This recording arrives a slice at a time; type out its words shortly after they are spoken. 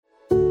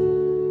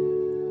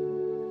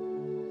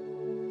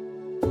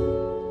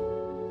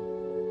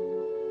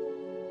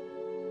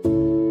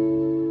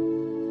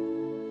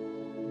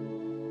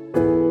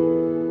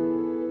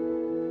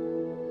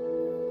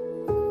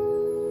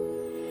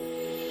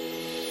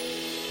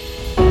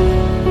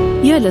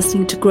You're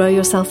listening to Grow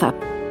Yourself Up,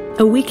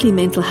 a weekly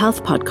mental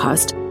health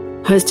podcast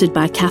hosted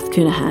by Kath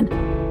Coonahan.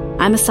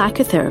 I'm a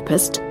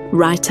psychotherapist,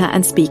 writer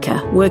and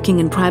speaker working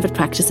in private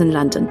practice in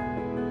London.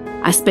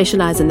 I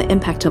specialize in the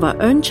impact of our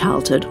own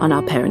childhood on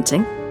our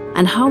parenting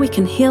and how we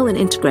can heal and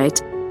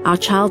integrate our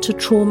childhood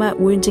trauma,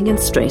 wounding and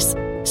stress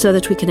so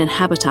that we can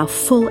inhabit our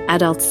full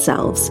adult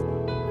selves.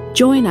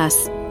 Join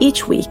us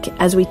each week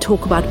as we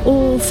talk about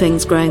all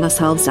things growing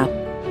ourselves up,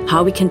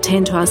 how we can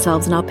tend to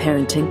ourselves in our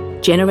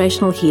parenting,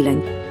 generational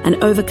healing, and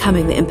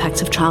overcoming the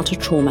impacts of childhood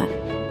trauma.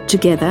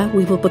 Together,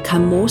 we will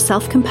become more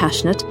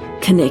self-compassionate,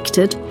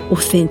 connected,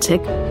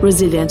 authentic,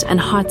 resilient, and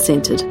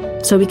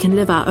heart-centered so we can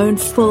live our own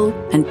full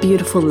and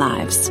beautiful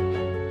lives.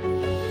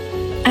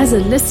 As a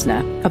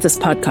listener of this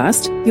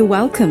podcast, you're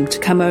welcome to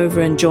come over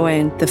and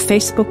join the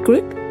Facebook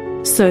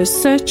group. So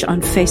search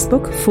on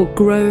Facebook for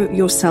Grow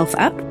Yourself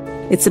Up.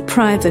 It's a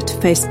private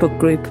Facebook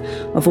group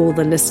of all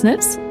the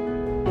listeners.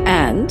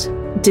 And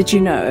did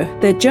you know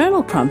there are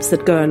journal prompts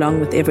that go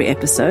along with every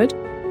episode?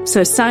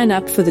 So sign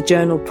up for the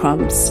journal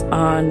prompts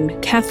on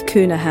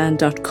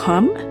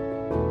kathcoonahan.com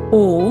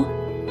or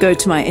go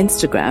to my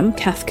Instagram,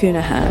 Kath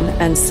Coonahan,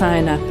 and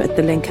sign up at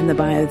the link in the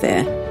bio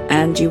there.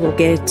 And you will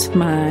get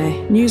my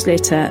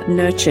newsletter,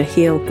 Nurture,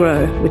 Heal,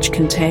 Grow, which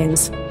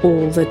contains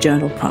all the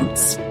journal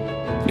prompts.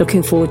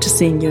 Looking forward to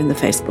seeing you in the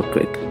Facebook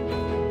group.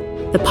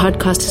 The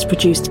podcast is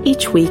produced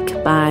each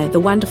week by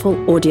the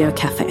wonderful Audio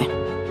Cafe.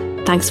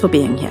 Thanks for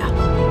being here.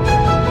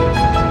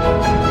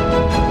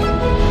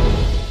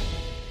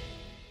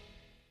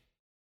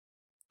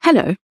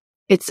 Hello,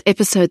 it's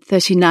episode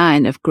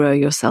 39 of Grow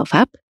Yourself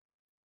Up.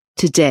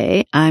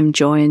 Today, I'm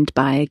joined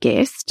by a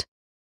guest,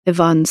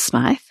 Yvonne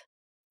Smyth.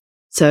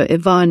 So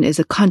Yvonne is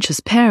a conscious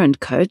parent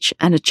coach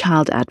and a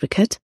child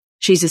advocate.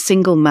 She's a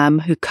single mum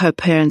who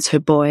co-parents her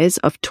boys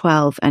of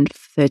 12 and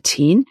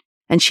 13,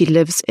 and she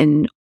lives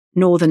in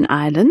Northern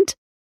Ireland.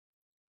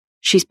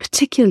 She's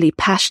particularly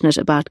passionate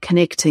about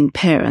connecting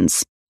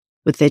parents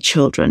with their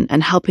children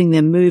and helping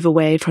them move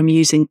away from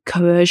using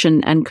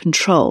coercion and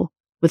control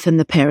within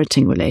the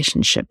parenting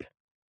relationship.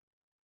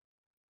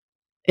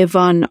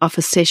 Yvonne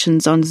offers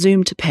sessions on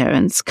Zoom to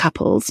parents,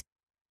 couples,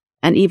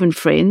 and even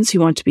friends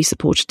who want to be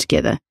supported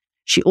together.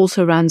 She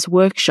also runs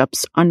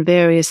workshops on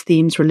various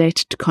themes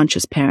related to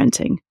conscious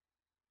parenting.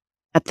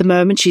 At the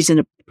moment, she's in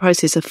a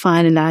process of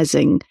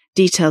finalizing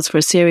details for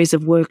a series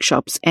of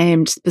workshops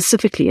aimed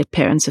specifically at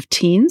parents of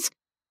teens,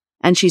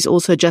 and she's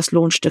also just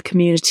launched a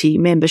community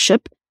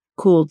membership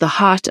called The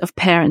Heart of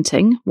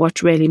Parenting,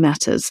 What Really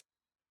Matters.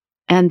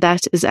 And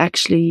that is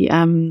actually,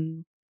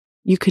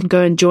 you can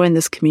go and join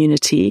this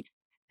community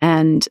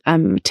and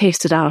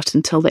test it out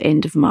until the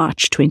end of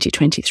March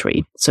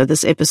 2023. So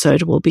this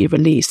episode will be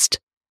released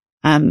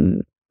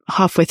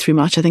halfway through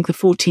March, I think the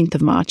 14th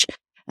of March.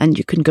 And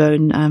you can go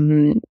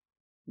and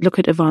look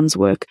at Yvonne's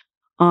work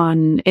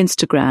on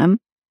Instagram.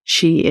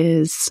 She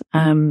is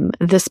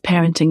This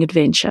Parenting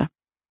Adventure.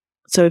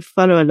 So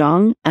follow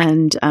along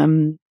and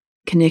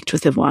connect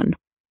with Yvonne.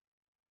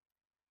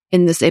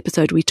 In this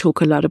episode, we talk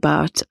a lot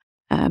about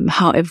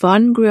how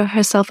Yvonne grew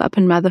herself up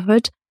in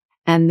motherhood,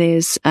 and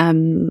there's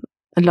a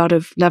lot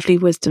of lovely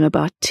wisdom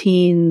about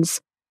teens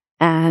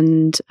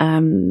and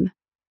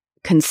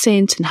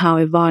consent, and how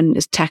Yvonne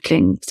is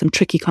tackling some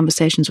tricky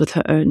conversations with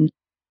her own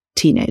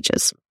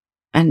teenagers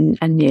and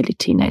nearly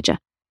teenager.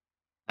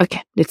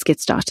 Okay, let's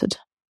get started.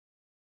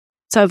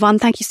 So Yvonne,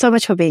 thank you so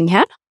much for being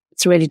here.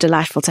 It's really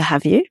delightful to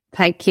have you.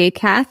 Thank you,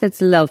 Kath.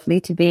 It's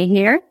lovely to be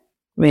here.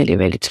 Really,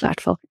 really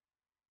delightful.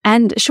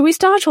 And shall we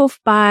start off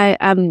by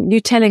you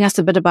telling us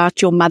a bit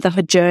about your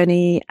motherhood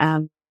journey,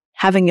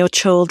 having your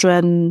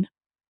children,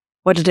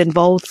 what it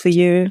involved for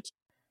you?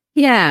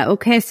 Yeah,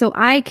 okay. So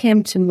I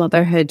came to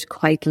motherhood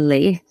quite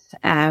late.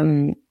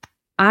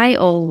 I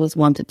always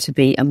wanted to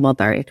be a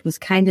mother. It was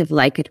kind of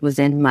like it was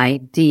in my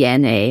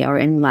DNA or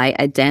in my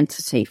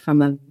identity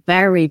from a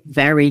very,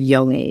 very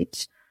young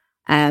age.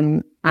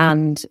 And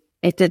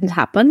it didn't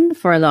happen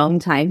for a long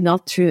time,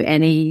 not through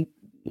any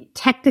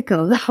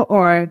technical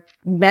or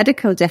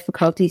medical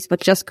difficulties, but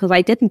just because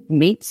I didn't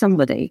meet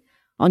somebody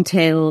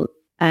until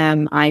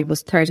I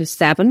was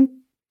 37.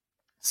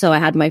 So I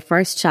had my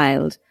first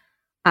child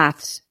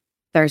at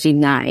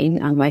 39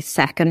 and my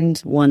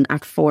second one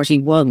at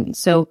 41.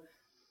 So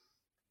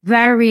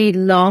very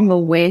long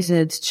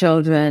awaited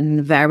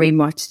children, very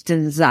much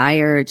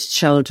desired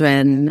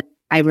children.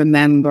 I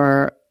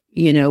remember,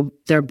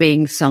 there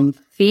being some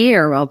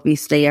fear,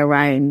 obviously,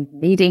 around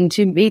needing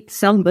to meet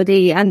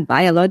somebody and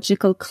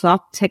biological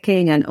clock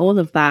ticking and all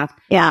of that.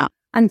 Yeah.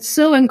 And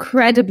so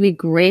incredibly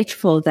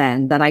grateful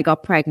then that I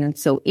got pregnant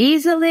so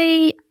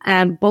easily,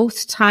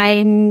 both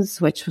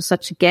times, which was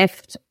such a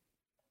gift.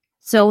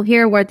 So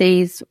here were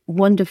these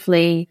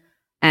wonderfully,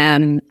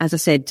 as I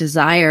said,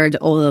 desired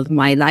all of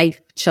my life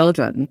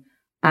children.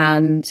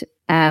 And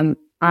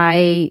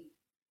I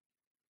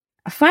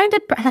found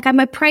it like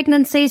my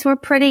pregnancies were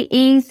pretty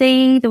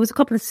easy. There was a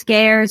couple of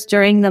scares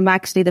during them.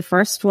 Actually, the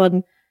first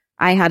one,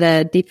 I had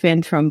a deep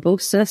vein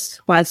thrombosis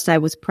whilst I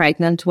was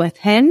pregnant with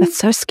him. That's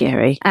so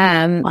scary.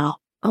 Wow.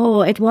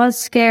 Oh, it was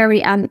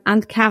scary. And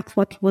Kath,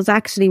 what was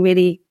actually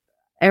really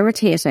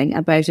irritating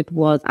about it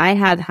was I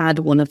had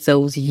one of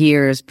those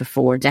years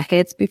before,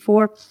 decades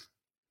before.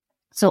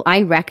 So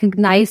I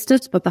recognized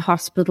it, but the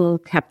hospital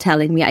kept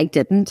telling me I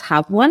didn't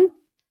have one.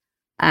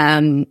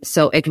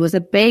 So it was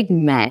a big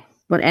mess.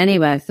 But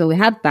anyway, so we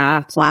had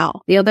that.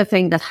 Wow. The other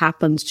thing that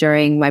happened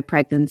during my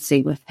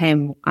pregnancy with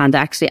him, and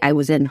actually I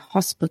was in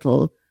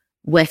hospital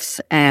with,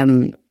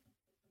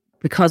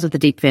 because of the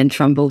deep vein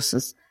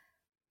thrombosis.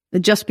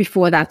 Just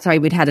before that,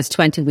 we'd had his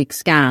 20-week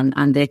scan,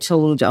 and they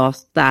told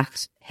us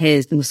that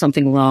there was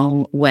something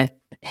wrong with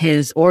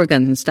his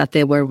organs, that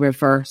they were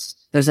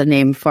reversed. There's a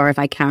name for it,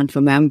 I can't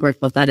remember it,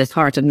 but that his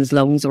heart and his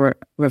lungs were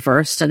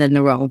reversed and in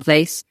the wrong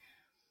place.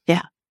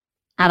 Yeah.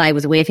 And I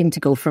was waiting to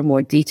go for a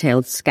more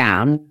detailed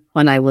scan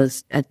when I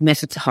was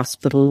admitted to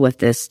hospital with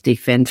this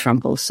deep vein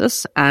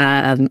thrombosis,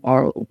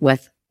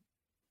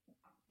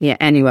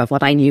 anyway,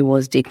 what I knew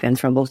was deep vein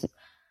thrombosis.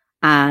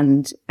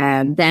 And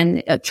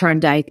then it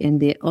turned out in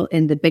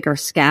the bigger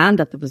scan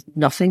that there was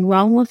nothing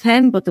wrong with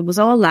him, but there was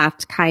all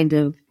that kind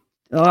of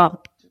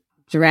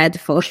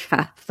dreadful.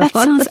 That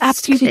sounds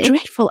absolutely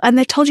dreadful. And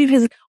they told you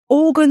his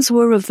organs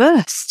were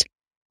reversed.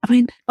 I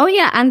mean, oh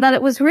yeah, and that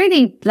it was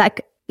really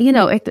like,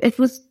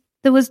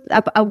 there was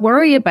a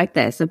worry about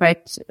this,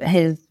 about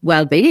his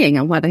well-being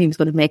and whether he was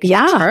going to make it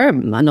to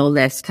term and all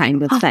this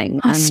kind of thing.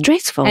 How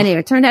stressful. Anyway,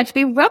 it turned out to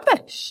be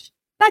rubbish.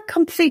 Like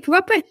complete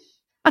rubbish.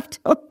 I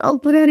don't know,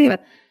 but anyway.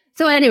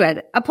 So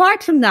anyway,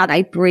 apart from that,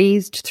 I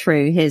breezed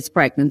through his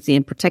pregnancy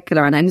in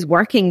particular, and I was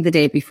working the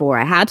day before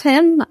I had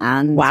him,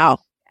 and wow.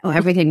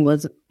 Everything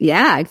was,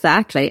 yeah,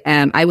 exactly.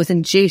 I was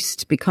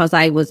induced because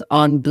I was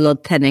on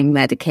blood thinning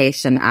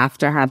medication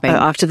after having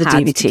after the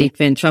DVT. Deep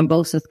vein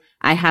thrombosis.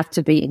 I had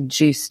to be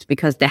induced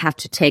because they had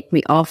to take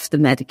me off the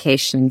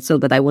medication so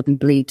that I wouldn't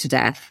bleed to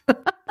death.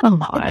 Oh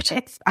my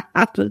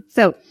God.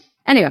 So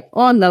anyway,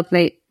 all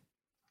lovely.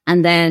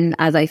 And then,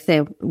 as I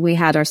say, we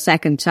had our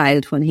second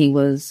child when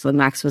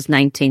Max was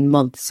 19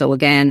 months. So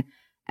again,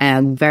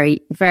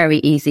 very, very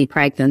easy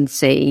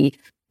pregnancy.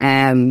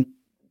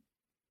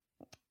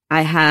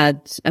 I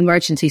had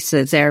emergency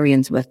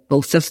cesareans with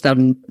both of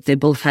them. They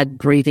both had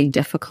breathing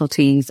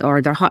difficulties,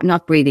 or their heart,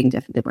 not breathing,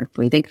 they weren't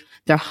breathing.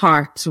 Their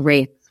heart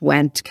rates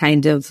went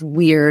kind of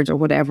weird or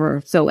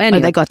whatever. So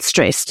anyway. They got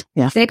stressed.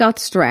 Yeah. They got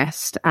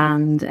stressed.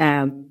 And,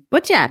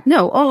 but yeah,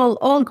 no,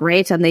 all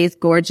great. And these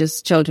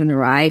gorgeous children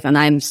arrive, and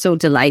I'm so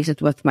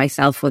delighted with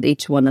myself with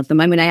each one of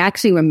them. I mean, I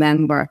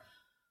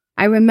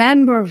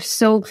remember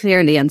so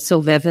clearly and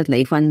so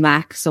vividly when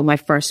Max, so my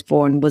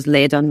firstborn, was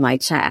laid on my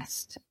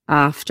chest.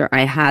 After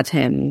I had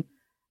him,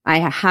 I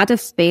had a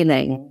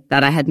feeling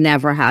that I had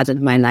never had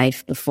in my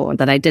life before,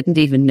 that I didn't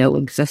even know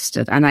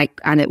existed. And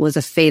it was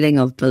a feeling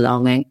of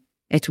belonging.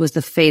 It was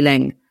a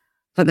feeling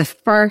for the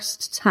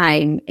first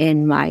time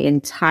in my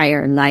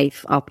entire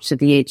life up to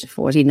the age of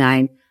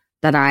 49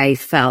 that I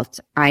felt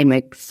I'm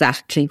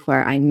exactly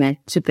where I'm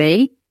meant to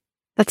be.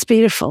 That's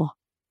beautiful.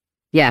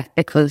 Yeah,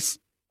 it was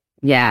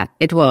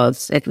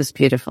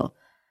beautiful.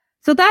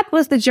 So that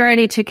was the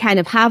journey to kind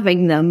of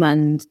having them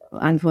and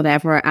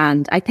whatever.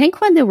 And I think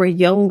when they were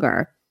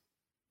younger,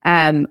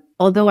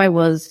 although I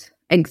was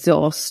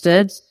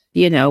exhausted,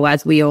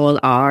 as we all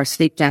are,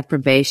 sleep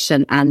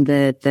deprivation and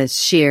the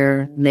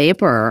sheer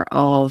labor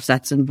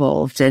that's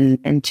involved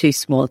in two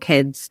small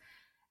kids,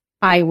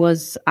 I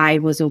was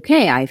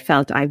okay. I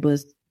felt I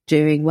was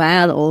doing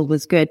well, all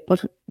was good.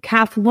 But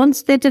Kath,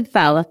 once they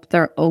developed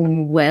their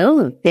own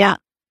will,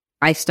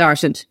 I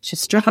started to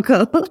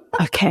struggle.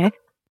 Okay.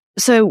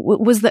 So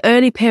was the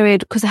early period,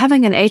 because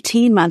having an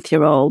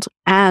 18-month-old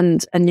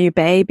and a new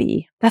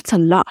baby, that's a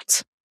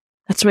lot.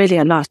 That's really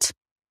a lot.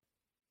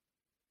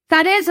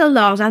 That is a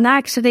lot. And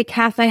actually,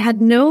 Kath, I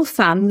had no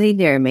family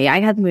near me.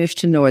 I had moved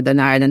to Northern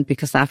Ireland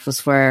because that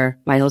was where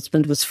my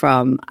husband was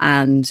from.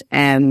 And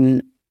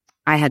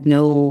I had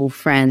no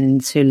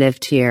friends who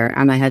lived here,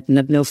 and I had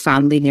no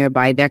family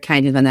nearby. They're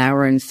kind of an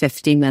hour and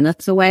 50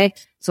 minutes away.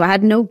 So I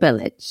had no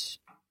village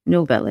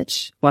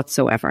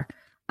whatsoever.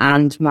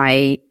 And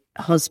my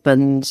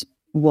husband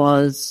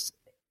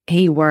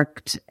he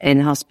worked in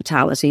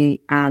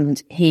hospitality,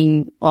 and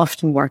he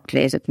often worked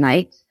late at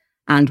night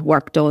and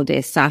worked all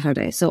day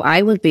Saturday. So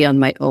I would be on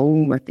my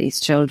own with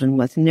these children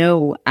with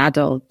no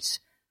adult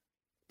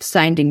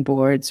sounding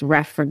boards,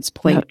 reference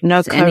points,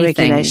 no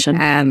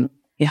co-regulation.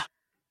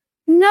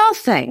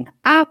 Nothing,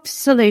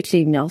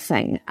 absolutely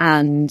nothing.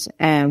 And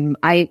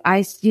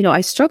I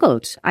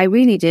struggled. I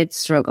really did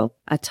struggle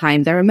at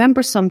times. I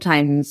remember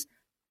sometimes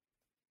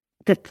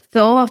the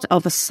thought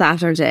of a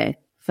Saturday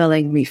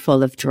filling me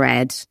full of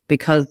dread,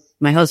 because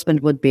my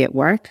husband would be at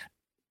work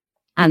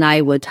and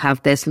I would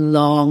have this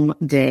long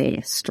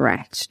day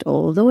stretched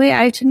all the way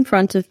out in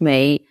front of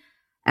me,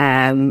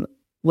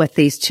 with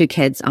these two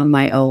kids on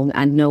my own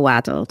and no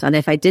adult. And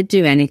if I did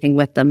do anything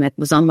with them, it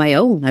was on my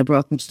own. I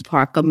brought them to the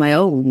park on my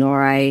own,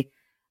 that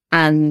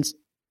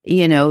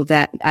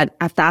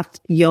at that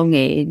young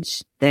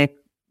age,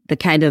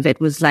 it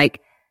was like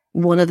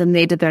one of them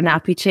needed their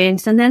nappy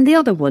changed and then the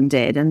other one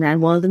did. And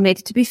then one of them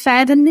needed to be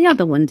fed and the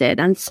other one did.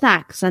 And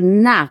snacks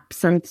and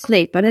naps and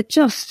sleep. And it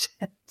just,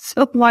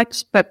 so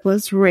much, but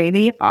was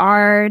really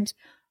hard.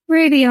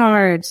 Really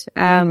hard.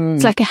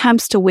 It's like a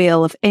hamster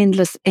wheel of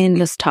endless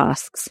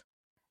tasks.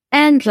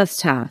 Endless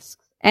tasks,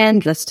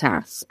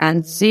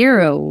 and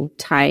zero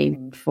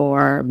time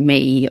for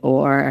me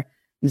or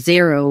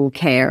zero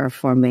care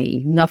for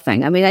me.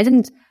 Nothing. I mean, I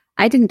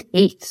didn't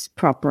eat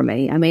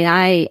properly. I mean,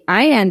 I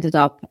ended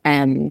up,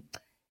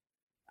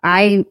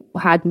 I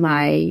had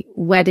my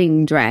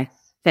wedding dress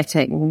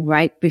fitting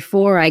right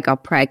before I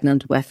got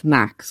pregnant with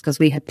Max, because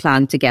we had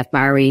planned to get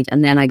married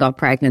and then I got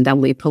pregnant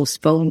and we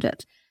postponed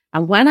it.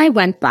 And when I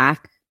went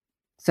back,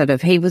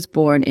 he was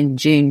born in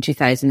June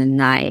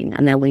 2009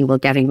 and then we were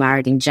getting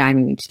married in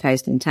January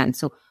 2010.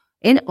 So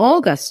in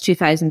August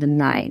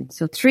 2009,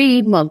 so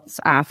 3 months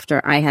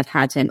after I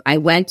had him, I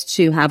went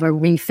to have a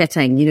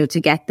refitting, to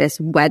get this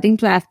wedding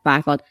dress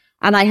back on,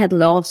 and I had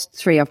lost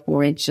 3 or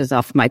 4 inches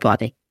off my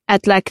body.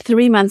 At like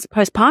 3 months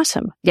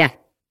postpartum? Yeah.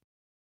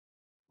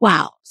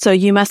 Wow. So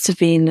you must have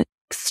been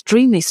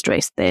extremely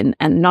stressed then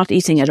and not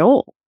eating at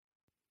all.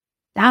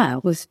 I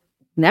was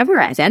never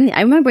at any.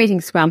 I remember eating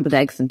scrambled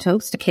eggs and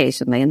toast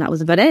occasionally, and that was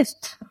about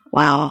it.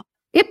 Wow.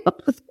 Yep.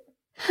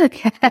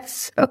 Okay,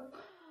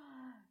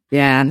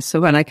 so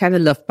when I kind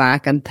of look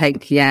back and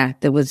think,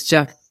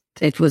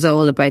 it was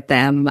all about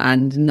them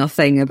and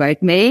nothing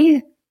about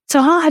me.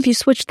 So how have you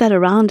switched that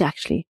around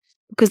actually?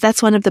 Because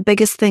that's one of the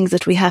biggest things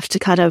that we have to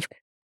kind of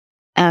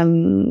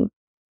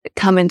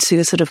come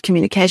into sort of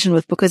communication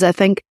with, because I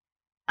think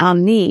our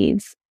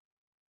needs,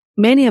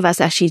 many of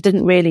us actually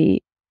didn't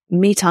really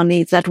meet our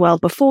needs that well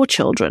before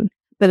children,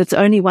 but it's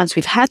only once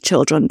we've had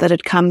children that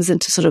it comes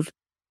into sort of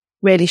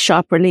really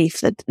sharp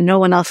relief that no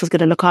one else is going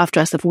to look after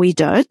us if we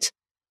don't.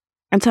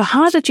 And so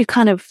how did you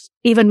kind of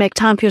even make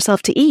time for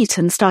yourself to eat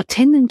and start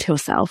tending to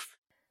yourself?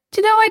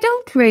 I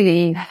don't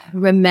really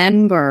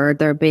remember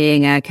there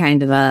being a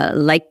kind of a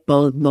light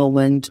bulb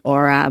moment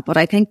but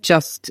I think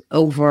just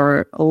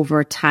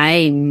over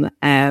time,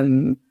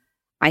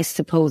 I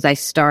suppose I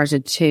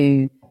started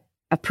to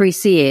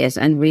appreciate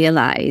and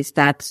realize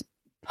that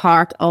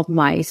part of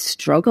my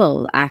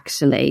struggle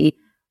actually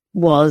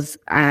was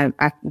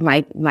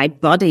my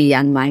body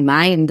and my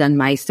mind and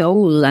my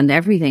soul and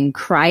everything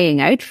crying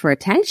out for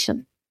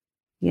attention,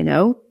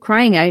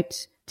 crying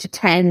out to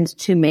tend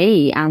to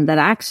me, and that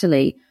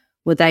actually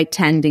without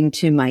tending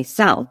to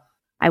myself,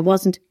 I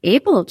wasn't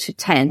able to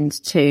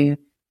tend to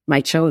my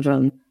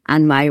children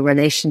and my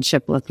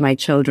relationship with my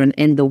children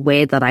in the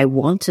way that I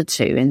wanted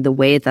to, in the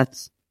way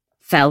that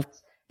felt,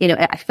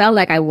 I felt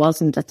like I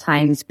wasn't at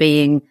times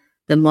being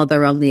the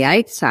mother on the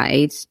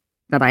outside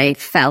that I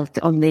felt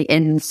on the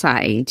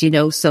inside,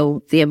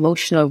 so the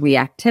emotional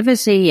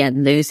reactivity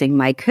and losing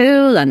my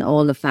cool and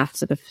all of that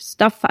sort of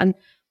stuff. And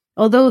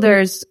although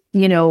there's,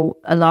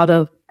 a lot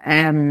of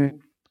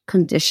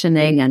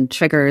conditioning and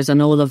triggers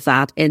and all of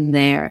that in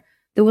there,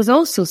 there was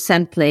also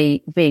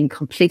simply being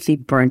completely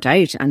burnt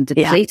out and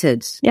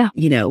depleted,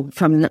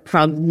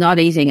 from not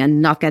eating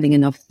and not getting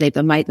enough sleep.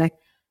 And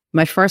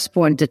my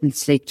firstborn didn't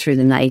sleep through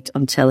the night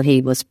until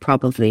he was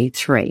probably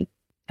 3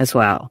 as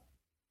well.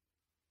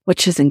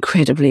 Which is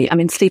incredibly,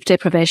 sleep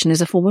deprivation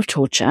is a form of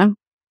torture,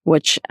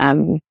 which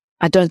I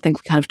don't think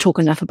we kind of talk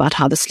enough about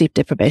how the sleep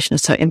deprivation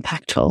is so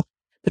impactful,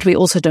 but we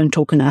also don't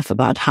talk enough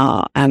about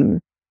how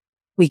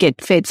we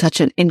get fed such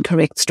an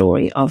incorrect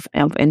story of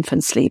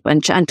infant sleep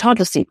and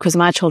toddler sleep, because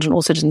my children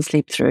also didn't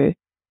sleep through.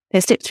 They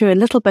slept through a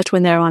little bit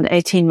when they were around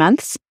 18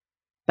 months,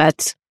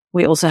 but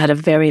we also had a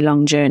very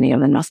long journey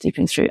of them not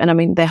sleeping through.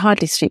 And they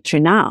hardly sleep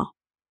through now,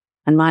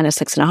 and mine are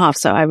 6.5.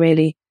 So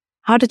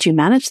how did you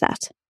manage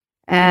that?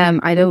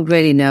 I don't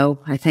really know.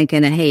 I think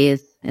in a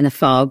haze, in a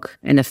fog,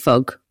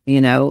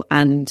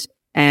 and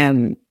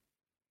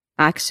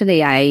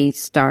actually I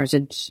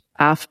started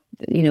after,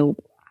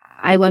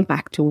 I went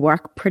back to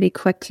work pretty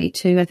quickly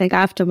too. I think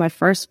after my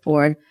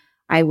firstborn,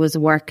 I was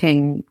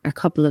working a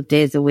couple of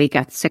days a week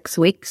at 6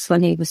 weeks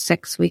when he was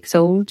 6 weeks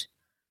old,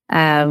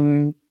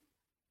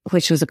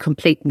 which was a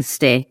complete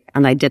mistake.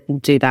 And I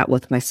didn't do that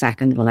with my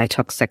second when I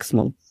took 6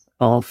 months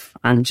off,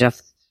 and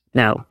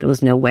no, there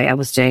was no way I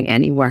was doing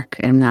any work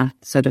in that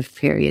sort of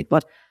period.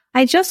 But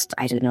I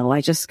don't know,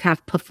 I just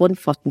kept put one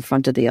foot in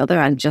front of the other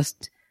and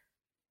just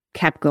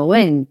kept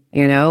going,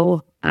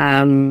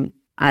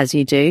 as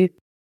you do.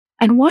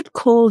 And what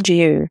called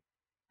you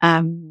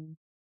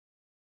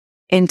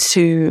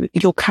into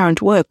your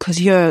current work?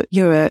 Because you're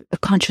a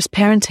conscious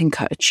parenting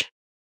coach.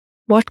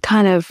 What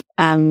kind of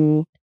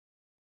and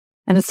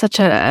it's such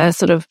a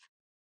sort of,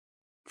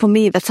 for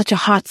me, that's such a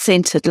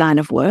heart-centered line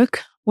of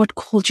work. What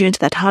called you into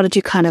that? How did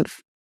you kind of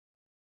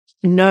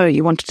know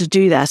you wanted to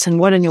do that, and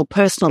what in your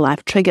personal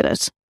life triggered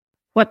it?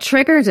 What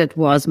triggered it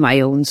was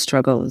my own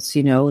struggles,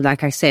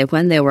 like I say,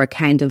 when they were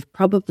kind of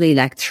probably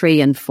like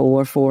 3 and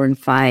 4, 4 and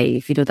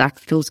 5,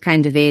 those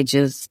kind of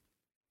ages.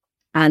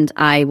 And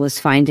I was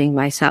finding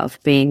myself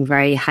being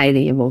very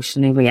highly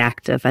emotionally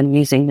reactive and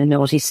using the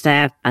naughty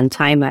step and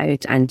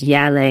timeout and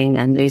yelling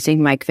and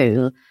losing my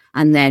cool,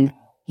 and then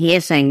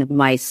hating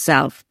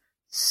myself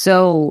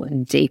so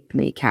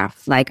deeply,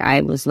 Kath. Like,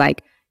 I was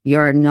like,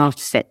 you're not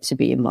fit to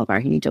be a mother.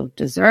 You don't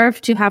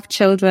deserve to have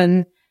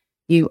children.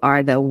 You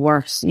are the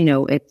worst. You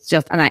know, it's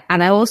just, and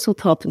I also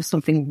thought there was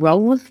something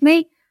wrong with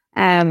me.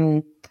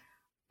 And,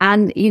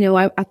 you know,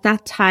 at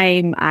that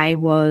time I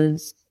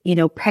was, you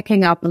know,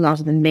 picking up a lot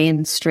of the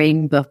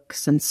mainstream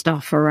books and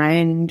stuff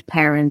around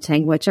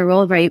parenting, which are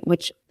all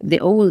which the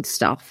old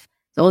stuff,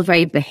 it's all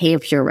very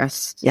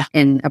behaviorist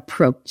in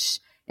approach.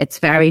 It's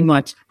very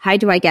much, how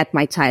do I get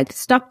my child to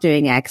stop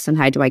doing X and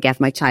how do I get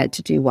my child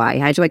to do Y?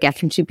 How do I get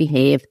them to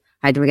behave?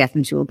 How do I get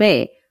them to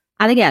obey?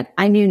 And again,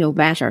 I knew no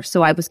better.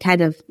 So I was kind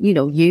of, you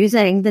know,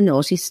 using the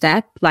naughty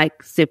step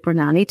like Super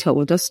Nanny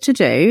told us to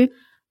do.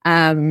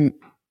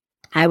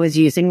 I was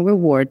using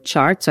reward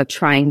charts or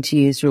trying to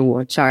use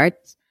reward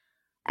charts.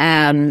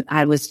 I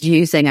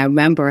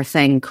remember a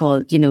thing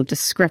called, you know,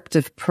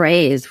 descriptive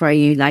praise, where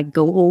you like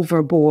go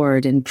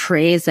overboard in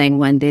praising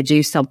when they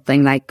do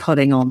something like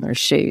putting on their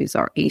shoes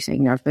or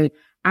eating their food.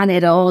 And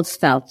it all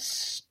felt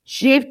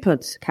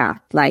stupid,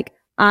 Kath. Like,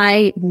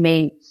 I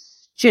made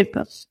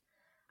stupid.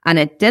 And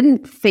it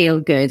didn't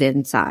feel good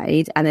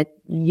inside. And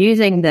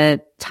using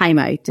the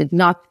timeout did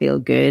not feel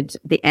good.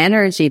 The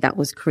energy that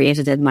was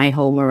created in my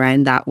home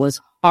around that was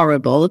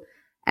horrible.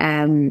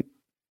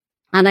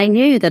 And I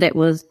knew that it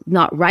was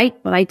not right,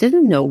 but I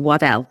didn't know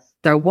what else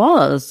there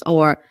was.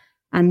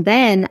 And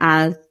then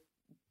as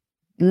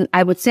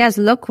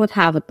luck would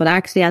have it, but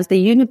actually as the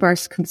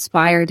universe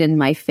conspired in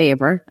my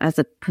favor, as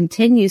it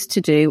continues to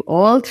do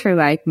all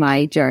throughout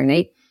my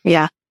journey.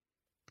 Yeah.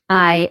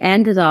 I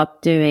ended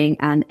up doing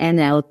an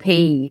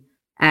NLP,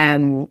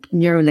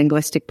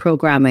 neuro-linguistic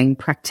programming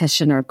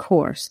practitioner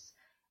course.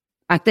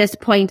 At this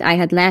point, I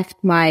had left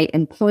my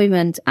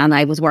employment and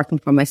I was working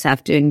for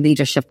myself doing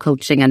leadership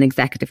coaching and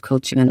executive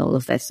coaching and all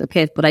of this.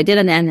 Okay. But I did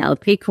an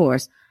NLP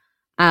course,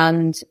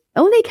 and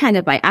only kind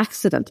of by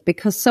accident,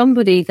 because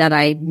somebody that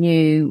I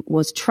knew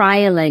was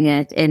trialing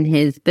it in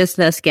his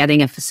business,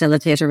 getting a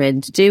facilitator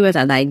in to do it.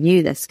 And I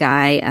knew this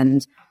guy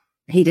and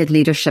he did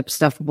leadership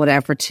stuff,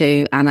 whatever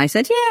too. And I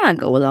said, yeah, I'll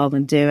go along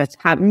and do it,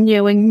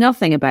 knowing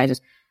nothing about it.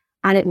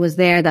 And it was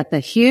there that the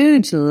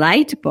huge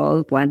light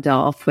bulb went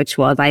off, which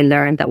was I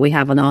learned that we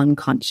have an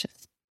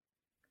unconscious.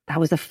 That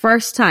was the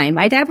first time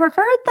I'd ever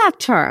heard that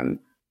term,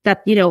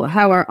 that, you know,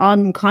 how our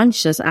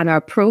unconscious and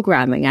our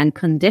programming and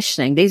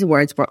conditioning, these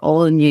words were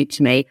all new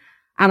to me.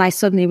 And I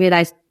suddenly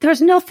realized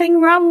there's nothing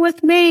wrong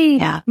with me.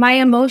 Yeah. My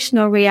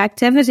emotional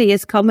reactivity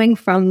is coming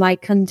from my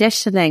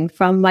conditioning,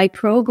 from my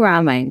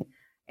programming.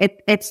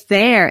 It's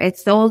there.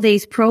 It's all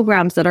these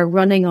programs that are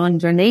running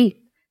underneath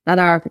that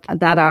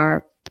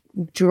are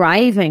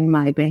driving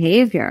my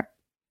behavior.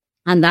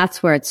 And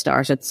that's where it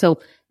started. So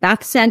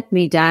that sent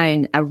me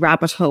down a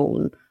rabbit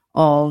hole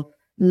of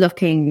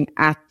looking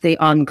at the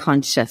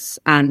unconscious.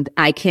 And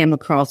I came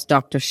across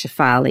Dr.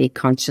 Shefali,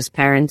 Conscious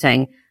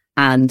Parenting,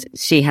 and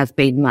she has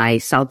been my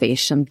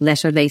salvation,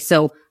 literally.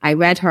 So I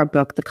read her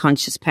book, The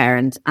Conscious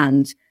Parent,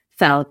 and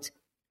felt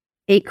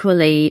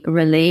equally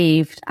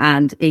relieved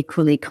and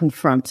equally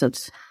confronted.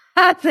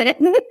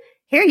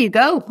 Here you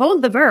go.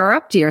 Hold the mirror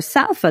up to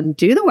yourself and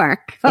do the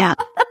work. Yeah.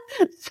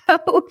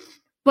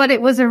 But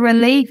it was a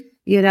relief,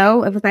 you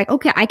know. It was like,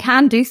 okay, I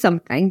can do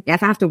something.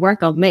 If I have to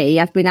work on me,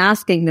 I've been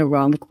asking the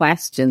wrong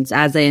questions,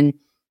 as in,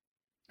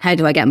 how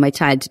do I get my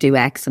child to do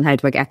X and how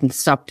do I get them to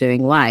stop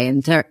doing Y?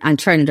 And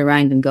turn it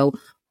around and go,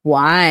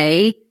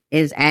 why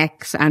is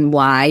X and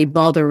Y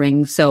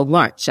bothering so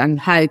much? And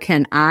how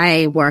can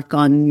I work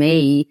on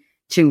me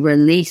to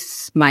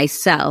release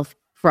myself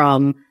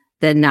from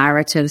the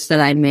narratives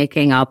that I'm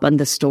making up and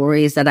the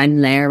stories that I'm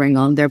layering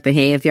on their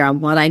behavior and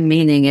what I'm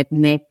meaning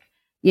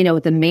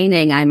the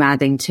meaning I'm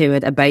adding to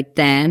it about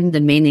them,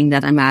 the meaning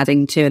that I'm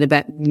adding to it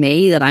about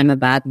me, that I'm a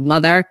bad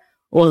mother,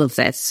 all of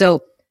this.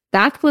 So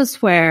that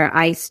was where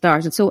I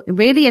started. So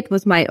really it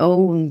was my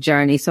own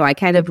journey. So I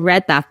kind of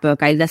read that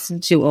book. I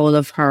listened to all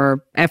of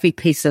every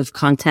piece of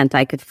content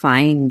I could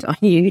find on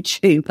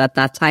YouTube at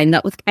that time.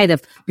 That was kind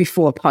of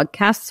before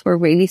podcasts were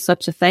really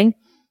such a thing.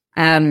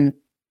 And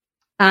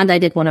I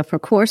did one of her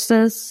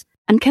courses.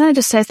 And can I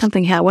just say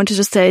something here? I wanted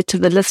to say to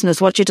the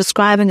listeners what you're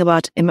describing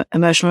about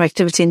emotional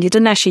activity, and you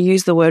didn't actually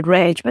use the word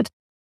rage, but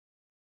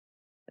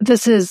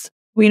this is,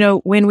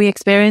 when we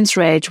experience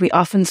rage, we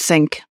often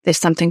think there's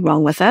something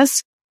wrong with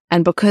us.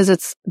 And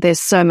because there's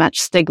so much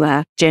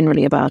stigma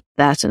generally about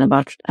that and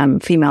about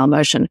female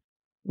emotion,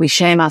 we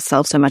shame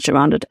ourselves so much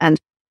around it. And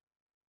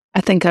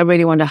I think I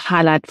really want to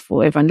highlight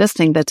for everyone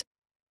listening that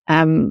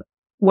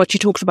what you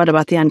talked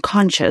about the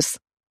unconscious,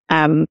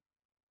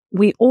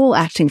 we all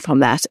acting from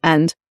that.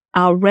 And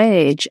our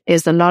rage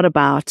is a lot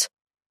about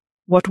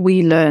what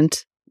we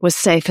learned was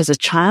safe as a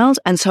child.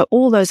 And so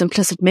all those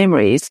implicit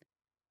memories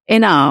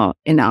in our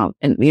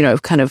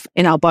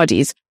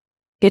bodies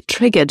get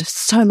triggered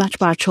so much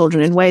by our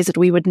children in ways that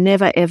we would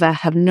never, ever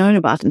have known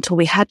about until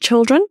we had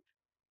children.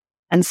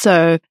 And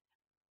so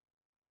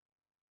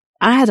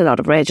I had a lot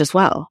of rage as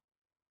well.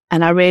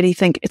 And I really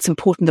think it's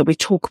important that we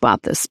talk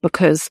about this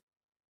because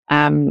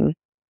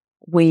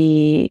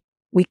we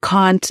we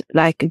can't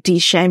like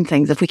de-shame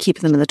things if we keep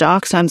them in the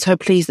dark. So I'm so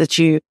pleased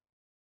that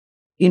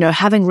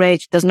having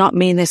rage does not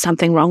mean there's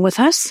something wrong with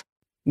us.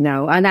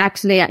 No. And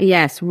actually,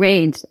 yes,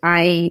 rage.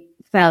 I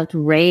felt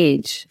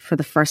rage for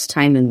the first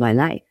time in my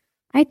life.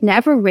 I'd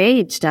never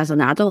raged as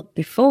an adult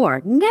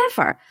before.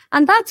 Never.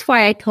 And that's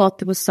why I thought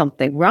there was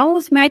something wrong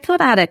with me. I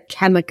thought I had a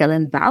chemical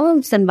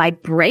imbalance in my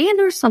brain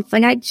or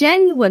something. I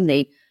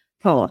genuinely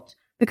thought,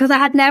 because I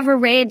had never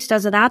raged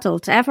as an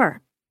adult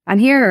ever.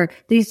 And here are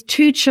these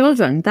two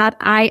children that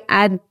I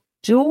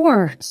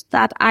adored,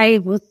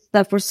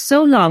 that were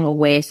so long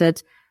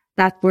awaited,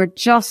 that were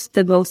just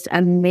the most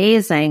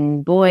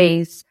amazing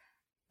boys.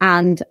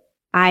 And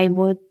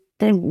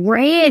the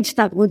rage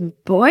that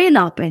would boil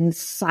up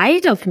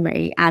inside of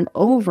me and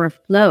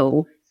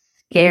overflow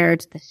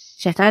scared the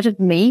shit out of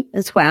me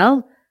as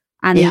well.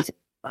 And it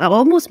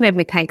almost made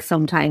me think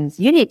sometimes,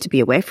 you need to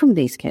be away from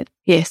these kids.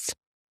 Yes.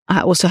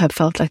 I also have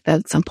felt like that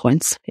at some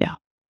points. Yeah.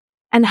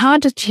 And how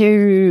did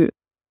you,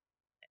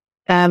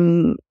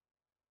 so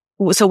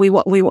do you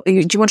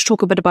want to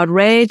talk a bit about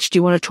rage? Do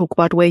you want to talk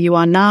about where you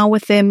are now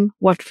with them?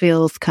 What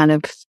feels kind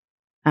of,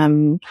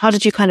 how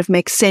did you kind of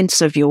make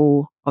sense of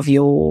your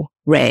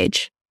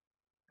rage,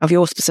 of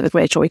your specific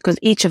rage story? Because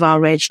each of our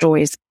rage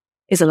stories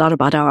is a lot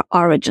about our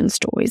origin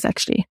stories,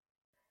 actually.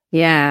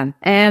 Yeah.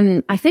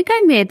 I think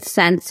I made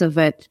sense of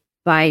it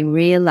by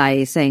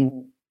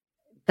realizing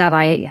that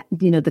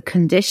the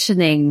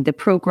conditioning, the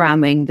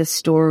programming, the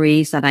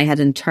stories that I had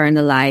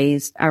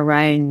internalized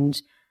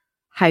around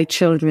how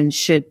children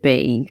should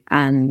be,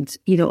 and,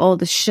 all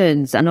the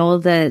shoulds and all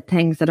the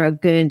things that are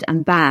good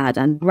and bad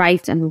and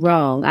right and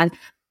wrong. And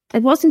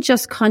it wasn't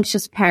just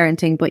conscious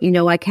parenting, but,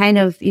 I kind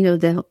of,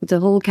 the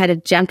whole kind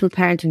of gentle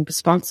parenting,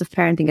 responsive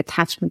parenting,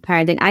 attachment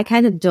parenting, I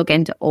kind of dug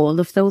into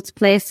all of those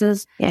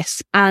places.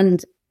 Yes.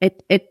 And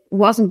it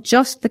wasn't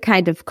just the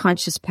kind of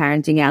conscious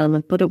parenting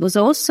element, but it was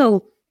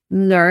also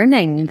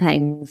learning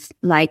things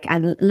like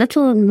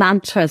little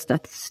mantras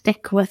that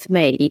stick with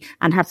me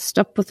and have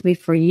stuck with me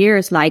for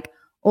years, like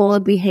all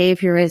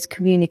behavior is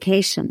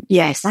communication.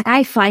 Yes. Like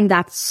I find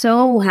that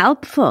so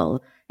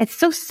helpful. It's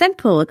so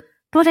simple,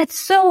 but it's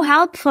so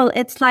helpful.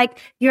 It's like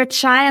your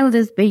child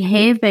is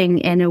behaving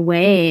in a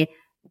way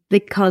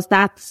because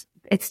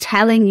it's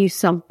telling you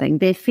something.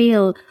 They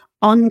feel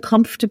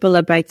uncomfortable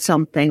about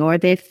something, or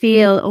they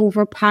feel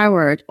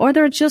overpowered, or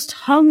they're just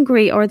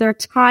hungry, or they're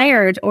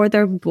tired, or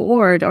they're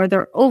bored, or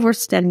they're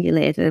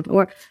overstimulated,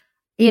 or,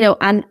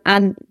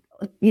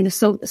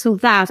 so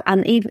that,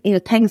 and even,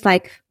 things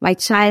like my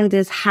child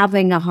is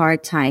having a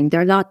hard time.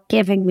 They're not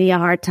giving me a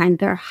hard time.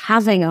 They're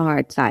having a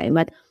hard time.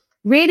 And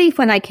really,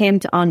 when I came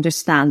to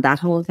understand that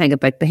whole thing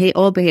about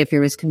all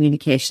behavior is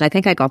communication, I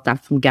think I got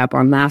that from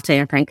Gabor Mate,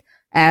 I think,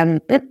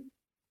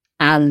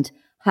 and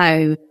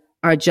how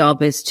our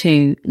job is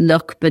to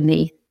look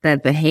beneath the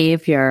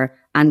behavior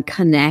and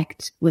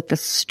connect with the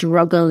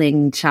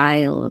struggling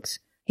child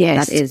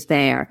that is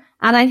there.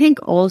 And I think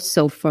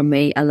also for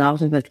me, a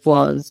lot of it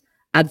was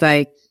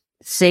about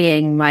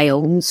seeing my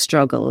own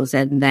struggles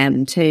in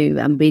them too,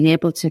 and being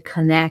able to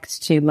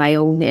connect to my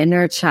own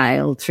inner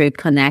child through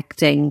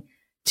connecting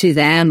to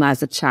them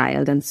as a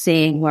child and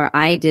seeing where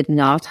I did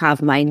not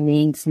have my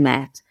needs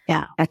met.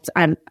 Yeah.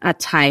 At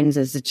times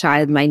as a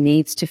child, my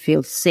needs to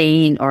feel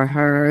seen or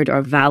heard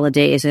or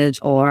validated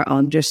or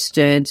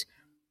understood,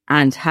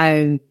 and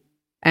how,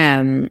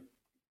 I,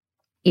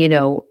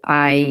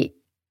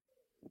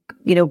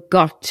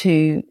 got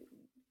to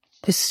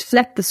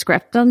flip the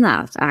script on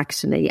that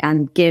actually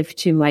and give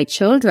to my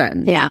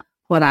children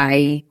what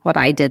I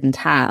didn't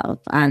have.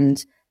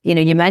 And,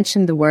 you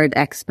mentioned the word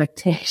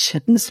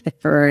expectations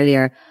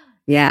earlier.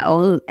 Yeah,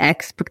 all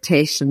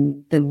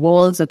expectation, the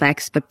walls of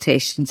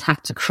expectations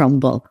had to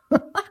crumble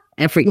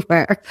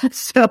everywhere.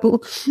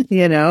 So,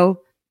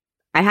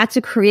 I had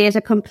to create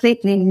a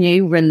completely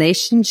new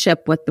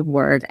relationship with the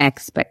word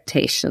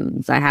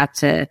expectations. I had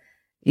to,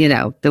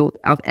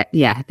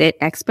 the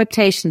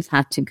expectations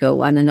had to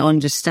go, and an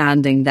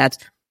understanding that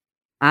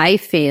I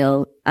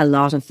feel a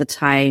lot of the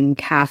time,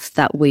 Kath,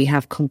 that we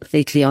have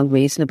completely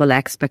unreasonable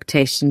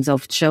expectations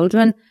of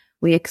children.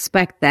 We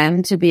expect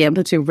them to be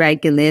able to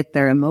regulate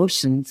their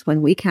emotions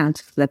when we can't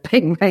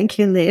flipping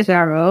regulate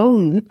our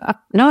own.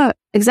 No,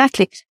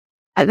 exactly.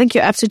 I think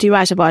you're absolutely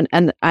right, Yvonne.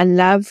 And I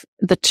love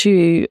the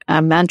two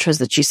mantras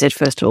that you said.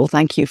 First of all,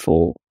 thank you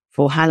for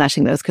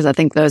highlighting those, because I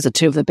think those are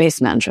two of the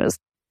best mantras.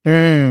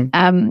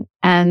 And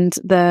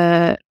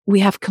we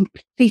have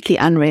completely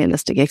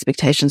unrealistic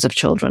expectations of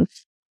children,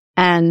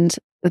 and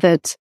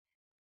that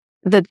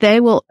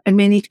they will, in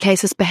many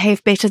cases,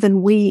 behave better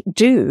than we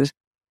do.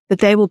 That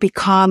they will be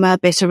calmer,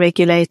 better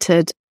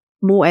regulated,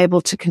 more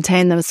able to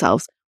contain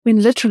themselves, when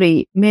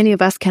literally many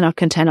of us cannot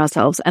contain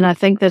ourselves. And I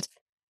think that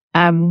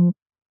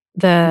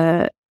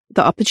the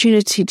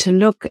opportunity to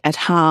look at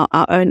how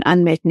our own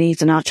unmet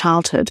needs in our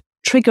childhood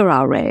trigger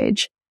our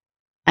rage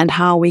and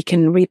how we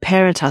can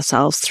reparent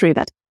ourselves through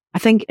that. I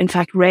think, in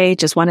fact,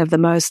 rage is one of the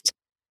most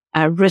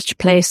rich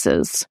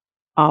places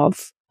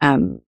of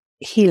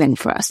healing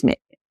for us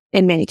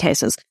in many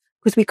cases.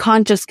 Because we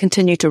can't just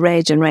continue to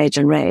rage and rage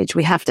and rage.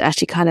 We have to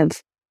actually kind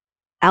of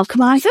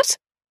alchemize it.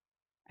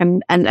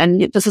 And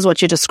this is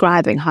what you're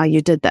describing, how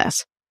you did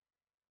that.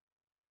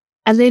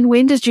 And then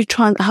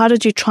how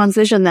did you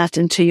transition that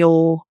into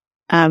your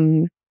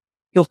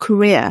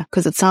career?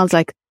 Because it sounds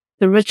like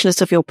the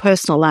richness of your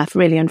personal life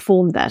really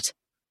informed that.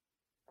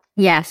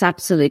 Yes,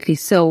 absolutely.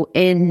 So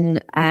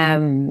in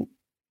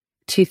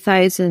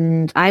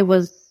 2000, I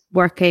was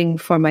working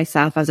for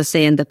myself, as I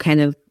say, in the kind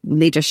of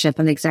leadership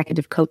and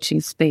executive coaching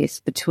space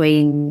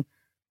between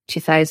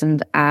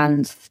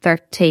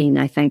 2013,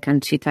 I think,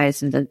 and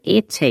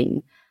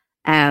 2018.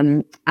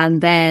 And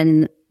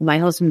then my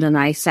husband and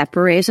I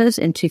separated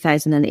in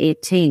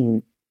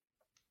 2018.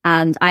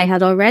 And I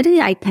had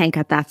already, I think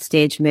at that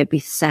stage, maybe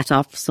set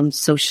up some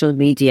social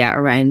media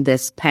around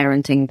this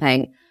parenting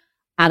thing.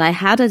 And I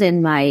had it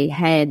in my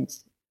head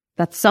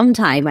that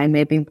sometime I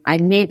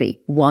maybe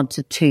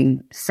wanted to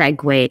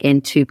segue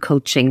into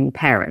coaching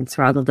parents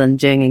rather than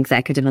doing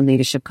executive and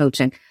leadership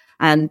coaching.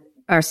 And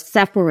our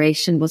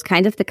separation was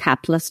kind of the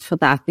catalyst for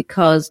that,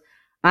 because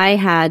I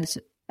had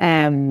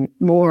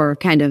more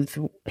kind of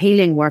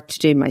healing work to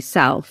do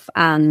myself.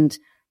 And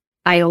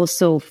I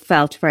also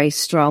felt very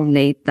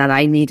strongly that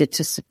I needed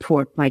to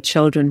support my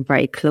children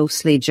very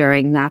closely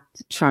during that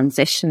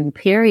transition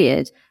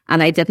period.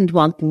 And I didn't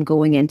want them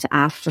going into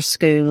after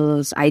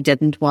schools. I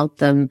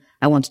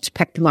wanted to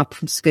pick them up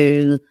from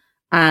school.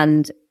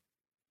 And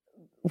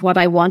what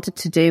I wanted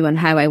to do and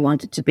how I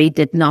wanted to be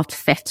did not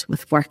fit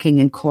with working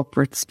in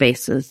corporate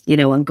spaces,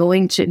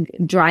 and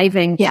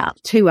driving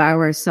 2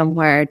 hours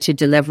somewhere to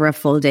deliver a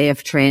full day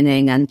of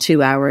training and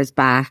 2 hours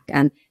back.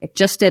 And it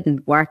just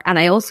didn't work. And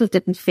I also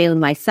didn't feel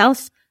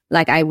myself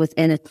like I was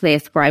in a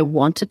place where I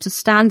wanted to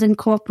stand in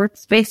corporate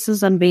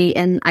spaces and be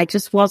in. I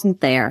just wasn't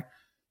there.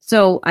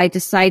 So I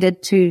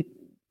decided to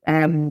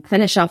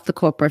finish off the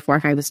corporate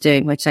work I was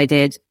doing, which I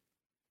did,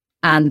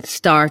 and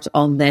start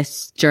on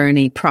this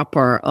journey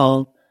proper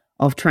of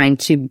trying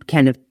to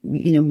kind of,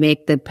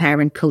 make the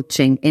parent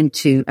coaching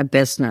into a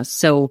business.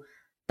 So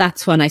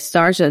that's when I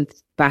started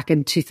back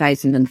in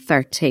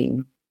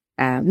 2018,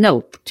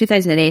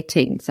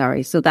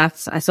 sorry. So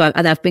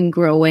and I've been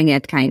growing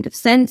it kind of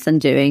since,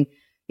 and doing,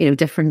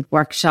 different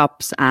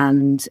workshops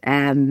and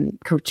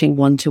coaching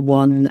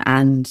one-to-one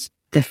and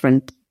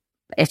different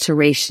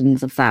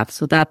iterations of that.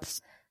 So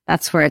that's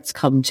where it's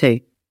come to.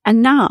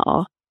 And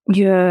now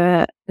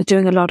you're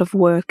doing a lot of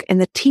work in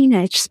the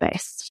teenage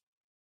space.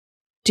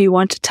 Do you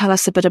want to tell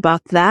us a bit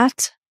about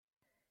that?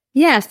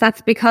 Yes,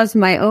 that's because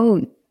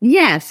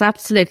yes,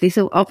 absolutely.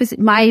 So obviously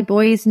my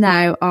boys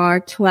now are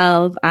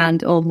 12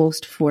 and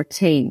almost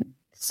 14.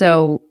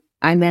 So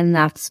I'm in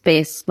that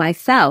space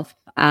myself.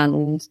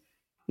 And,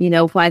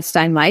 whilst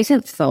I might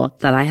have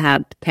thought that I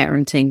had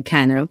parenting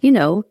kind of,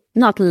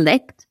 not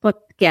licked,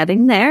 but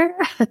getting there,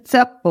 it's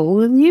a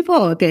whole new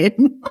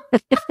ballgame.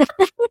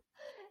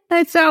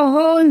 It's a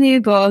whole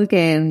new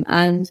ballgame,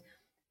 and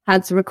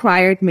has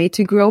required me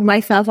to grow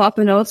myself up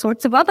in all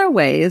sorts of other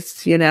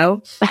ways,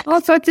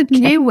 all sorts of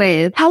new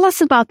ways. Tell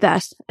us about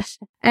that.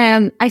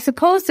 I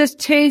suppose there's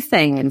two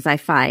things I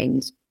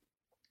find.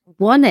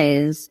 One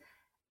is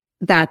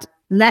that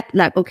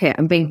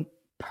I'm being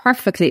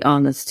perfectly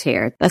honest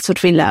here. That's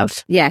what we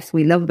love. Yes,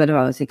 we love a bit of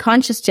honesty.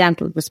 Conscious,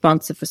 gentle,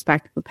 responsive,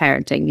 respectful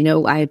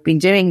parenting. I've been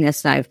doing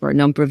this now for a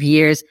number of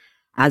years,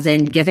 as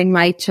in giving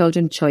my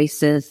children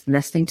choices,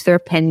 listening to their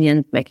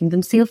opinions, making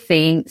them feel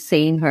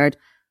seen, heard.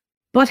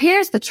 But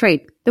here's the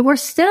truth. They were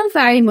still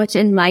very much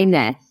in my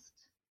nest.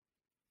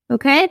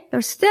 Okay?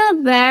 They're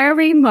still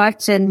very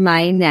much in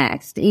my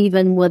nest,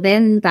 even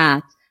within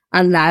that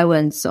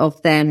allowance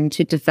of them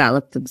to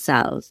develop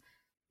themselves.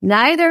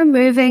 Now they're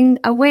moving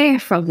away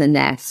from the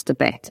nest a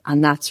bit,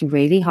 and that's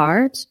really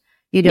hard.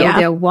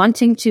 They're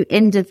wanting to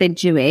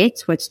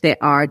individuate, which they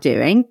are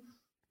doing.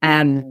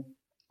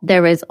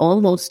 There is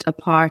almost a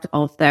part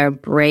of their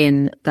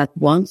brain that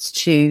wants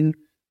to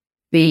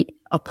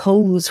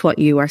oppose what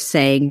you are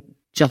saying,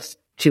 just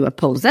to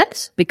oppose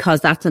it,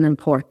 because that's an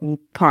important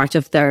part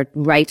of their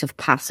rite of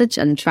passage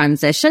and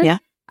transition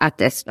at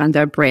this, and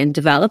their brain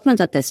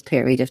development at this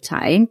period of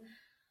time.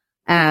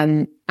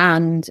 And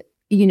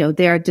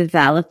they're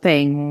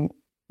developing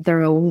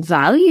their own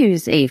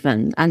values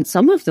even, and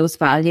some of those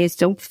values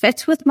don't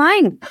fit with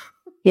mine.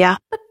 Yeah.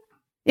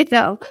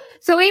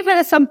 So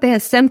even something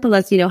as simple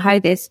as, how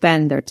they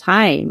spend their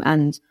time,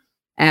 and,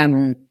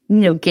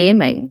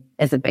 gaming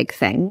is a big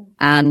thing,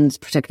 and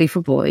particularly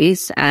for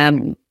boys,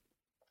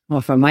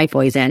 or for my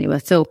boys anyway.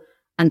 So,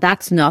 and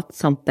that's not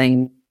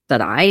something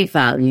that I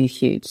value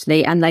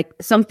hugely. And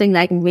something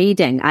like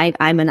reading,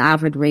 I'm an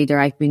avid reader.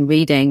 I've been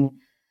reading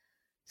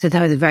since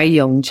I was a very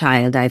young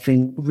child. I've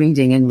been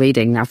reading and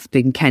reading. That's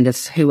been kind of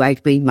who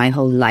I've been my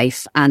whole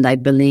life. And I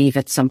believe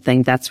it's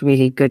something that's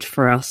really good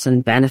for us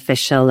and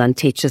beneficial, and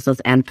teaches us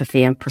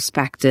empathy and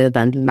perspective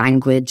and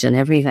language and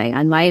everything.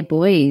 And my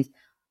boys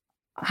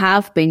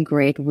have been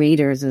great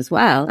readers as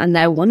well. And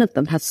now one of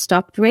them has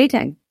stopped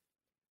reading.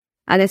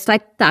 And it's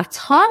that's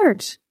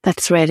hard.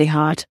 That's really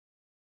hard.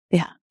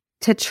 Yeah.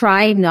 to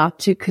try not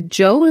to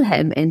cajole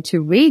him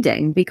into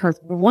reading, because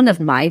one of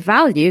my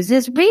values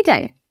is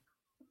reading.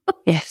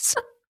 Yes.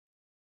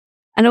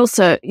 And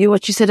also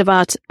what you said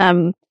about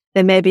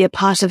there may be a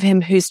part of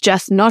him who's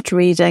just not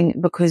reading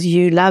because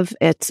you love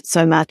it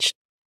so much,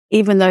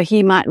 even though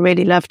he might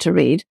really love to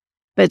read.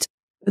 But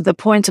the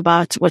point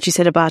about what you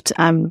said about,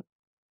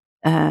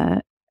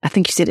 I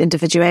think you said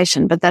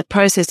individuation, but that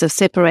process of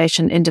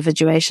separation,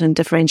 individuation, and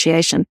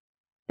differentiation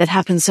that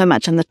happens so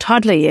much in the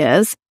toddler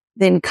years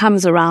then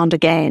comes around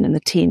again in the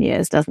teen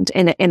years, doesn't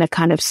it? In a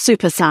kind of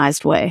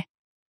supersized way.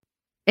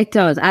 It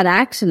does. And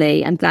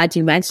actually, I'm glad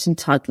you mentioned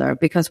toddler,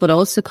 because what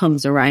also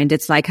comes around,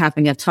 it's like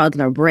having a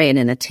toddler brain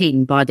in a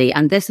teen body.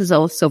 And this is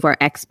also where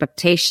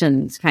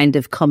expectations kind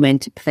of come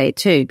into play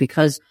too,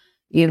 because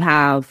you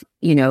have,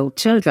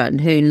 children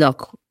who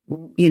look,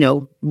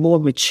 more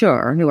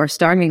mature, who are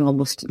starting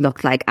almost to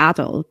look like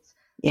adults.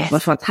 Yes.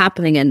 But what's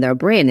happening in their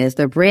brain is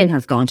their brain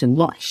has gone to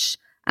mush,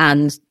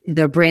 and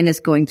their brain is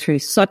going through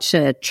such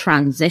a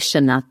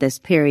transition at this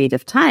period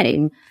of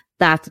time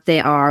that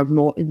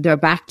they're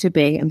back to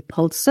being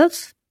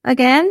impulsive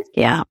again.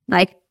 Yeah.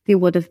 Like they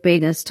would have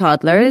been as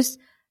toddlers.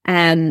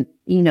 And,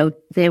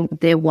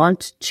 they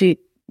want to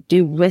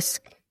do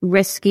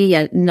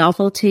risky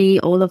novelty.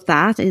 All of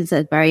that is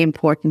a very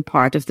important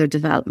part of their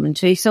development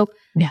too. So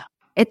yeah,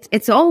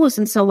 it's always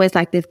in some ways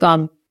like they've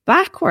gone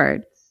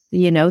backwards.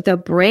 Their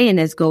brain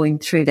is going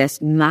through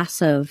this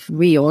massive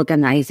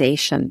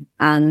reorganization.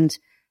 And,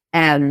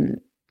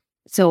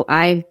 so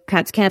I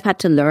kind of had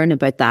to learn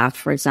about that,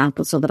 for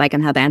example, so that I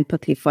can have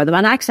empathy for them.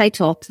 And actually, I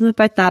talked to them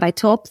about that. I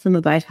talked to them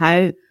about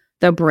how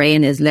their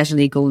brain is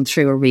literally going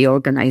through a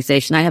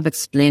reorganization. I have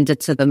explained it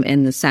to them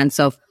in the sense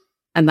of,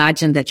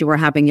 imagine that you were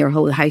having your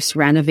whole house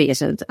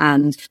renovated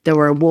and there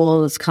were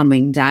walls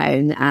coming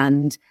down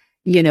and,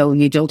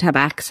 you don't have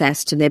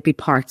access to maybe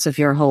parts of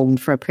your home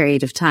for a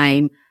period of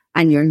time,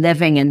 and you're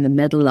living in the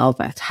middle of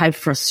it. How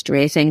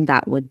frustrating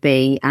that would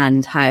be,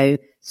 and how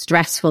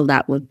stressful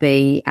that would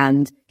be,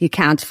 and you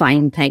can't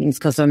find things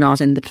because they're not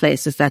in the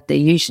places that they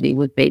usually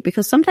would be,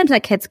 because sometimes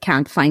like kids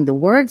can't find the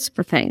words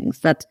for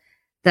things that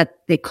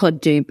they could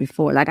do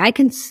before. Like I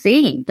can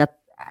see that,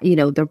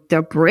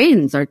 their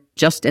brains are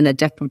just in a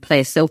different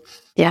place. So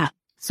yeah.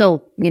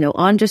 So,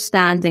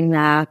 understanding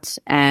that,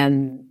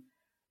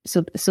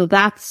 so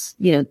that's,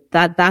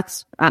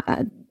 that's,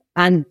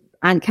 and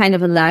kind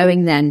of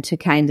allowing them to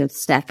kind of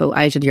step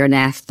out of your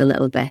nest a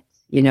little bit.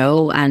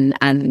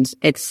 And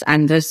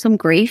there's some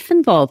grief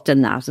involved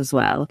in that as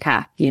well,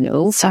 Kath,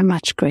 So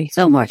much grief.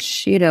 So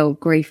much,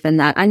 grief in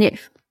that. And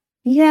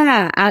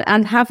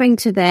and having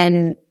to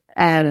then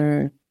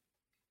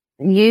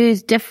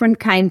use different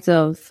kinds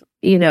of,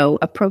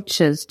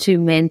 approaches to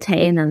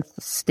maintain and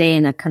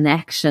sustain a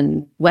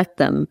connection with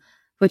them,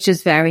 which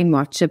is very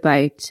much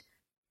about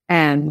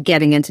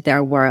getting into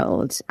their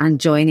world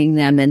and joining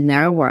them in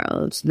their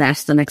world,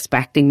 less than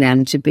expecting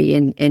them to be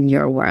in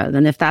your world.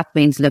 And if that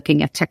means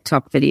looking at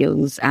TikTok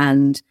videos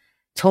and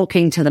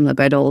talking to them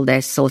about all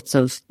this sorts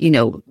of,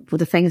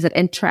 the things that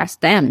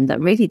interest them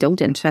that really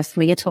don't interest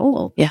me at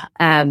all. Yeah.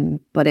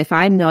 But if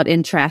I'm not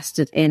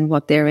interested in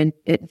what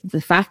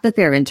the fact that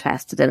they're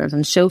interested in it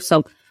and show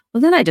some, well,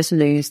 then I just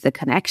lose the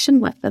connection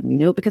with them,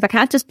 because I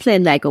can't just play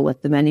Lego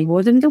with them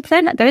anymore.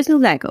 There is no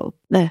Lego.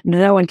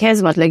 No one cares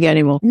about Lego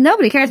anymore.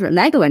 Nobody cares about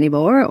Lego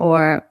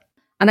anymore.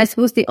 And I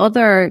suppose the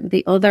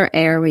other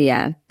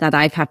area that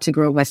I've had to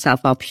grow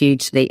myself up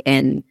hugely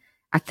in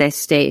at this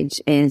stage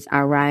is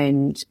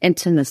around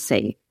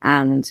intimacy.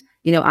 And,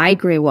 I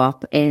grew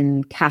up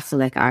in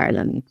Catholic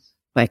Ireland,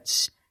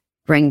 which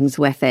brings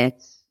with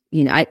it,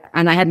 I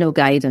had no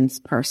guidance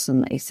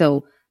personally.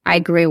 So I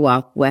grew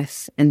up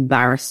with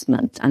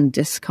embarrassment and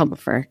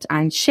discomfort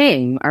and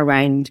shame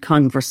around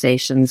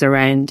conversations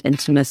around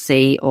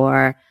intimacy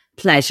or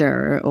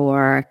pleasure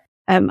or...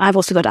 I've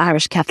also got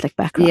Irish Catholic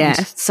background.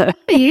 Yes. So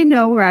you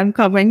know where I'm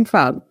coming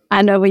from.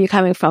 I know where you're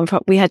coming from.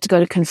 We had to go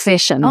to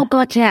confession. Oh,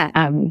 God, yeah.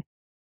 And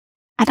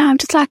I'm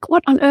just like,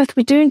 what on earth are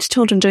we doing to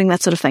children doing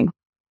that sort of thing?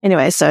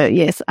 Anyway, so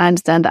yes, I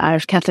understand the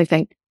Irish Catholic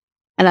thing.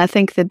 And I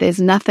think that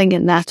there's nothing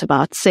in that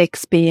about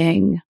sex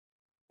being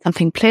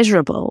something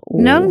pleasurable.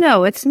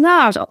 No, it's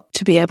not.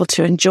 To be able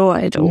to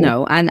enjoy it.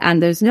 No,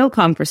 and there's no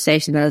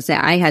conversation. As I say,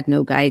 I had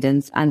no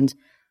guidance, and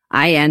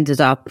I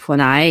ended up,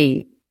 when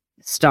I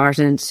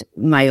started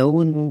my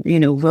own,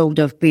 road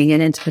of being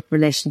in intimate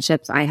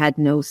relationships, I had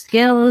no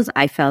skills.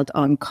 I felt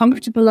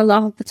uncomfortable a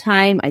lot of the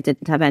time. I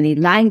didn't have any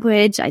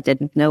language. I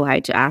didn't know how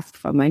to ask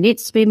for my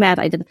needs to be met.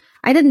 I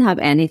didn't have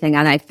anything,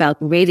 and I felt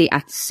really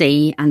at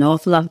sea an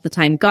awful lot of the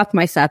time. Got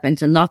myself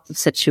into lots of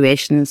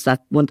situations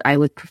that I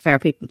would prefer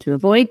people to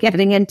avoid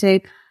getting into.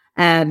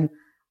 And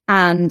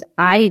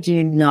I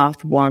do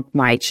not want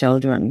my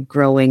children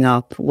growing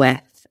up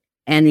with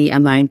any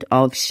amount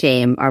of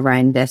shame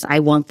around this. I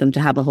want them to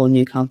have a whole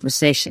new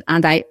conversation.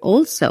 And I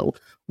also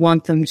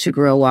want them to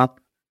grow up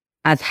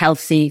as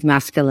healthy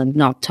masculine,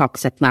 not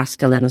toxic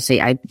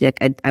masculinity. I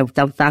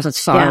that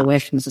as far away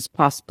from this as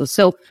possible.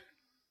 So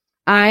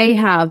I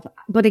have,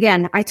 but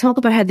again, I talk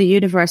about how the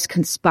universe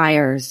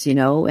conspires,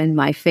 in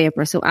my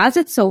favor. So as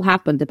it so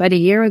happened about a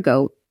year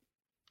ago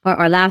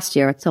or last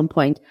year at some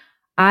point,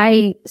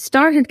 I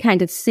started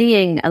kind of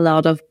seeing a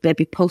lot of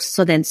maybe posts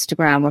on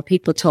Instagram where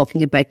people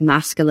talking about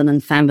masculine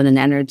and feminine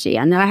energy.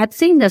 And I had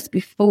seen this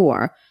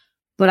before,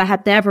 but I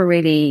had never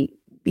really,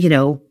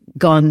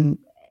 gone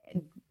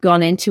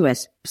into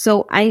it.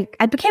 So I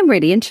became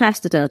really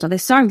interested in it, and I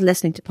started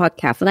listening to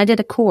podcasts, and I did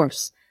a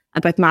course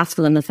about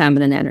masculine and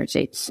feminine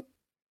energy.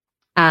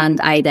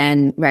 And I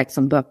then read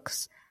some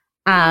books,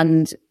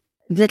 and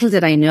little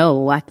did I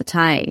know at the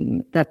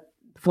time that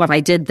what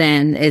I did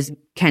then is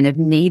kind of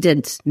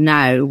needed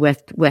now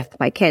with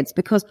my kids,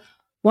 because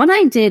what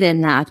I did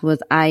in that was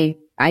I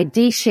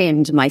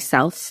de-shamed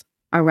myself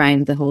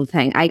around the whole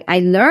thing. I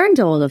learned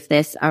all of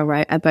this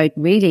about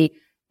really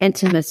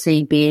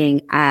intimacy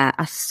being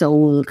a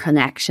soul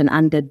connection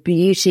and the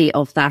beauty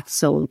of that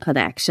soul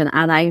connection.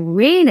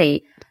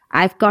 And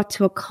I've got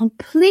to a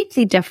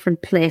completely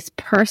different place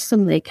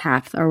personally,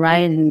 Kath,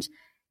 around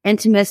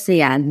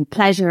intimacy and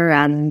pleasure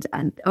and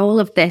all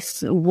of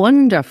this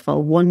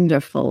wonderful,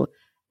 wonderful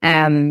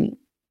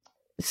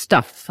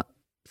stuff.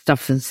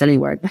 Stuff is a silly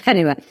word, but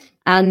anyway.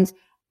 And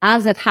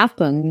as it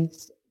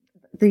happens,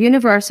 the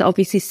universe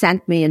obviously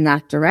sent me in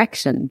that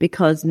direction,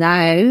 because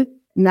now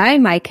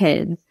my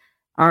kids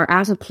are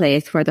at a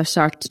place where they're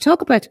starting to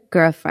talk about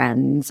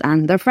girlfriends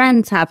and their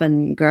friends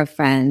having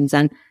girlfriends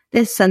and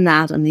this and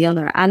that and the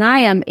other. And I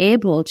am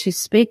able to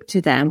speak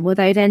to them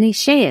without any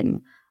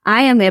shame.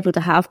 I am able to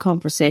have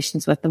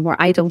conversations with them where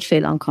I don't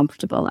feel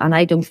uncomfortable and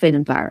I don't feel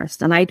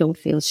embarrassed and I don't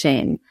feel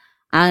shame.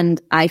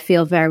 And I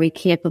feel very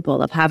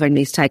capable of having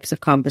these types of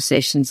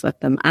conversations with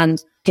them.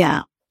 And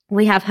yeah,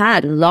 we have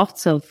had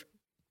lots of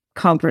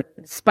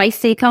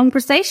spicy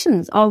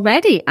conversations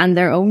already, and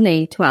they're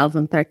only 12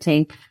 and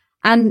 13.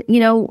 And,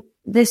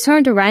 they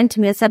turned around to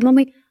me and said,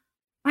 Mummy,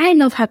 I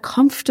love how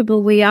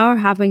comfortable we are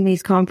having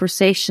these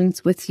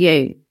conversations with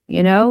you,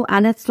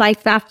 and it's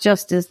like, that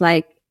just is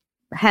like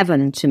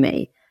heaven to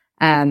me.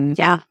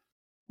 Yeah.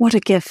 What a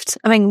gift.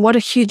 I mean, what a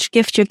huge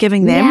gift you're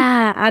giving them.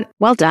 Yeah.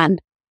 Well done.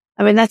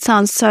 I mean, that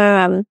sounds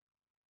so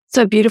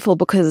beautiful,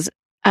 because,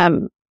 I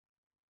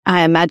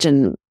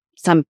imagine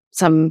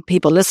some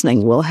people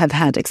listening will have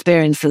had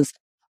experiences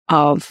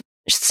of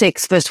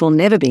sex, first of all,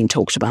 never being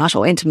talked about,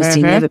 or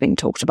intimacy never being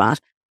talked about,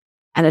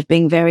 and it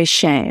being very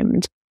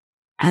shamed.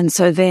 And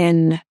so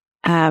then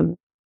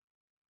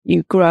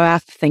you grow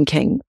up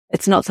thinking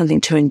it's not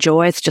something to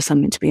enjoy, it's just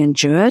something to be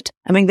endured.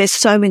 I mean, there's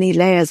so many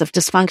layers of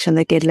dysfunction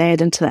that get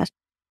layered into that.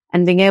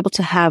 And being able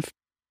to have,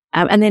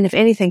 and then if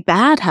anything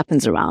bad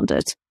happens around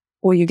it,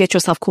 or you get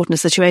yourself caught in a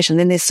situation,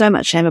 then there's so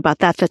much shame about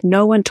that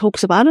no one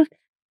talks about it.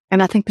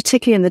 And I think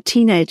particularly in the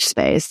teenage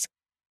space,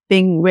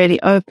 being really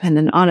open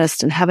and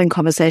honest and having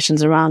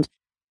conversations around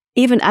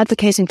even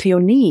advocating for your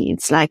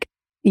needs. Like,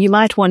 you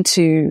might want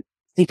to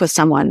sleep with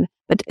someone,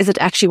 but is it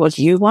actually what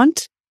you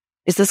want?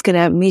 Is this going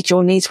to meet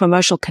your needs for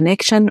emotional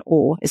connection?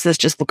 Or is this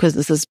just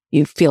because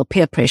you feel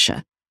peer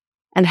pressure?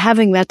 And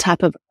having that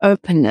type of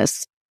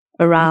openness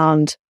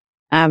around,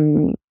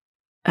 all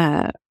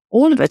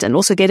of it, and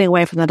also getting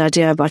away from that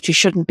idea about you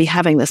shouldn't be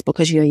having this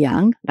because you're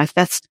young. Like,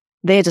 that's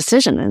their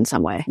decision in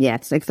some way.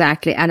 Yes,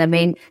 exactly. And I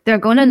mean, they're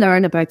going to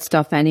learn about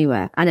stuff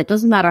anyway. And it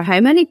doesn't matter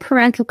how many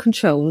parental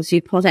controls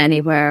you put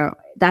anywhere.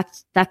 That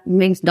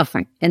means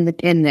nothing in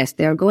this.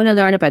 They're going to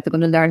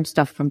learn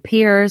stuff from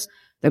peers.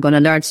 They're going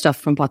to learn stuff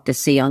from what they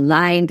see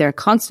online. They're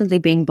constantly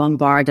being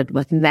bombarded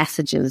with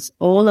messages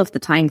all of the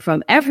time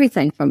from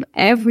everything, from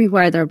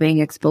everywhere they're being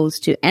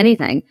exposed to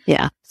anything.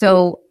 Yeah.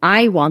 So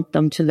I want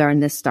them to learn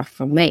this stuff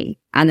from me.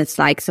 And it's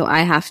like, so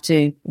I have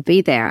to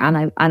be there,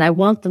 and I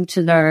want them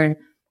to learn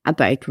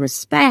about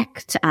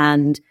respect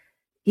and,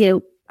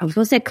 I was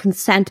going to say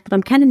consent, but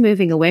I'm kind of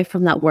moving away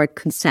from that word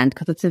consent,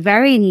 because it's a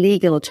very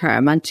legal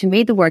term. And to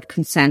me, the word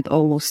consent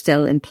almost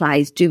still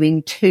implies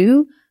doing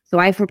to. So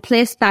I've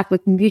replaced that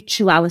with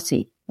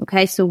mutuality.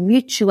 Okay. So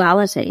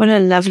mutuality. What a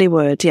lovely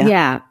word. Yeah.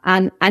 Yeah.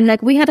 And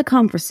like, we had a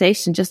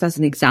conversation, just as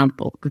an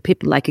example, because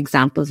people like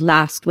examples,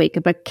 last week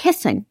about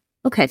kissing.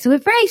 Okay. So a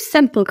very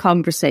simple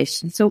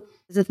conversation. So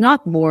is it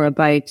not more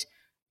about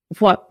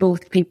what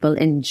both people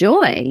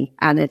enjoy,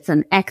 and it's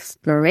an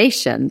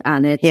exploration,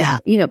 and it's,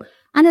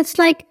 and it's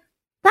like,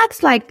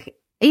 that's like,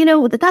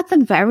 that's a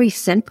very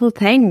simple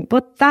thing,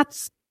 but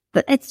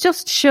it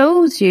just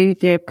shows you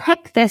they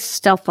pick this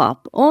stuff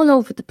up all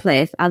over the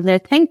place, and they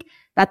think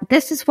that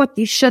this is what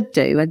you should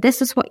do and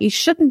this is what you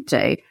shouldn't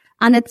do.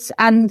 And it's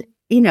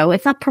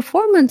that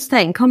performance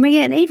thing coming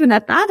in even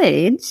at that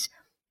age.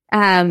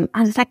 And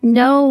it's like,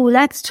 no,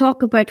 let's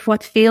talk about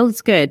what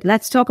feels good.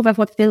 Let's talk about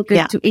what feels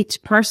good to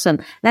each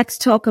person. Let's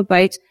talk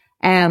about,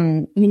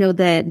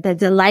 the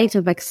delight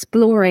of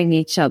exploring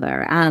each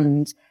other,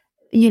 and,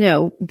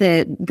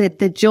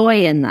 the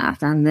joy in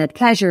that, and the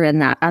pleasure in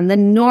that, and the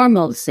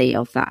normalcy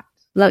of that.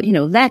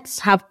 Let's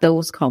have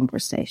those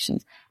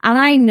conversations. And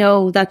I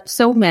know that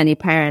so many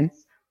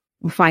parents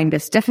find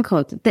this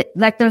difficult.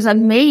 Like there's a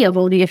me of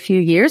only a few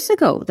years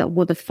ago that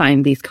would have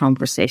found these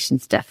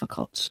conversations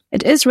difficult.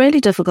 It is really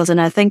difficult.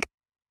 And I think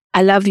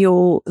I love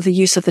the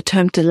use of the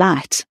term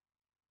delight,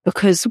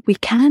 because we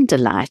can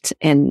delight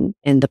in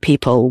the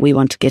people we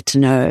want to get to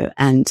know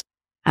and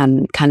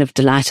kind of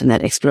delight in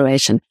that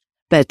exploration.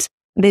 But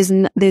there's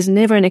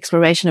never an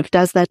exploration of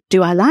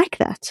do I like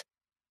that?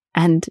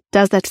 And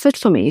does that fit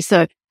for me?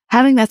 So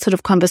having that sort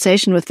of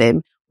conversation with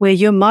them where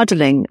you're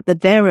modeling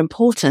that they're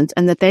important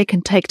and that they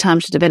can take time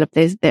to develop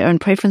their own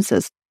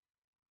preferences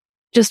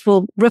just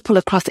will ripple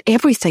across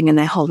everything in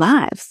their whole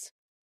lives.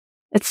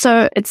 I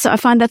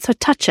find that so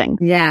touching.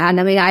 Yeah. And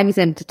I mean, I was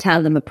in to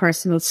tell them a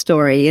personal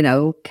story, you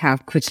know,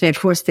 which they, of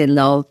course they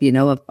love, you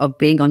know, of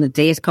being on a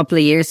date a couple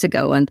of years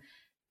ago and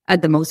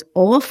the most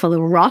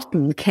awful,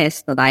 rotten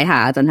kiss that I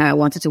had and how I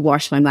wanted to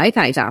wash my mouth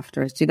out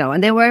afterwards, you know,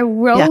 and they were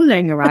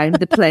rolling around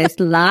the place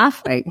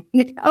laughing,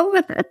 you know,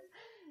 with it.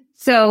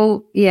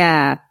 So,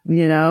 yeah,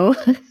 you know.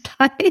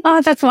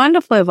 Oh, that's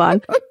wonderful,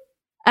 Yvonne.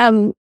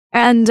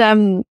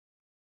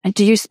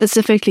 Do you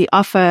specifically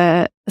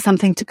offer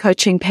something to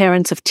coaching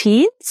parents of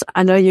teens?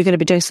 I know you're going to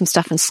be doing some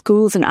stuff in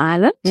schools in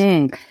Ireland.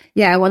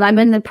 Yeah, well, I'm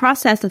in the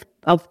process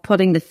of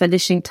putting the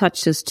finishing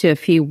touches to a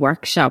few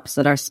workshops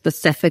that are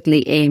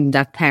specifically aimed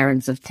at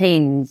parents of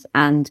teens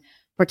and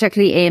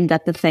particularly aimed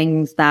at the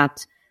things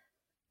that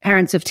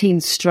parents of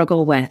teens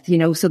struggle with, you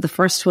know. So the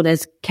first one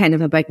is kind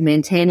of about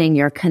maintaining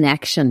your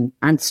connection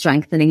and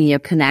strengthening your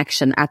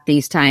connection at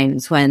these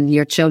times when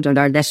your children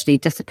are literally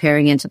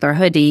disappearing into their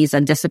hoodies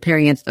and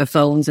disappearing into their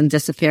phones and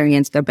disappearing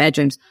into their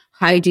bedrooms.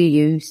 How do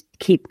you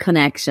keep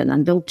connection?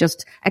 And don't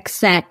just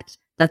accept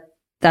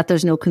that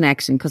there's no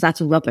connection, because that's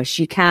rubbish.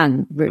 You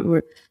can.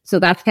 So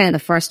that's kind of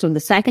the first one.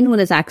 The second one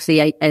is actually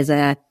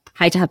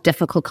how to have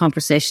difficult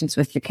conversations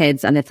with your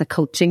kids. And it's a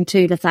coaching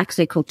tool. It's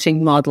actually a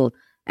coaching model.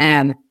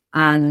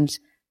 And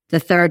the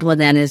third one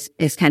then is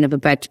kind of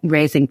about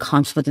raising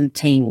confident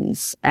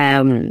teens,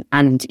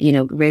 and, you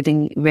know,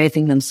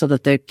 raising them so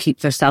that they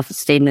keep their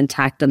self-esteem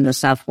intact and their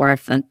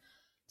self-worth. And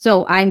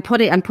so I'm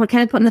kind of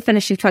putting the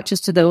finishing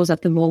touches to those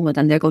at the moment,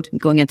 and they're going to be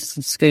going into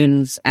some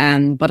schools,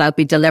 but I'll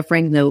be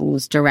delivering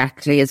those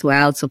directly as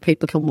well. So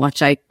people can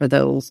watch out for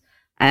those.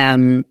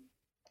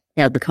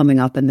 They'll be coming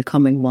up in the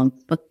coming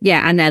months. But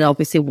yeah, and then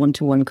obviously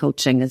one-to-one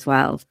coaching as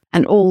well.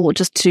 And all,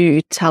 just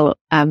to tell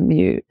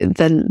you,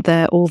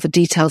 all the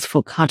details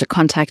for how to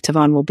contact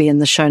Yvonne will be in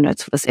the show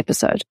notes for this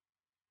episode.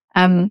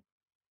 And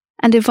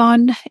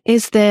Yvonne,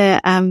 is there,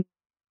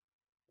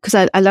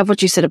 because I love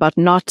what you said about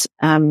not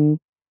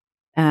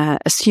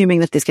assuming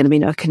that there's going to be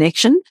no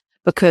connection,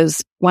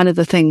 because one of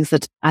the things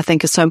that I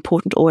think is so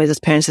important always as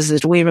parents is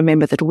that we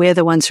remember that we're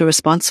the ones who are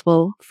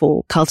responsible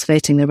for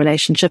cultivating the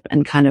relationship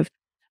and kind of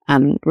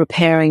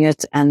repairing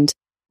it and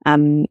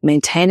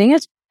maintaining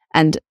it.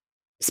 And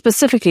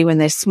specifically when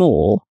they're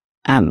small,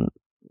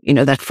 you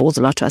know, that falls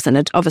a lot to us, and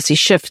it obviously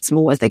shifts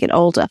more as they get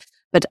older.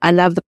 But I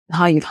love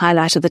how you've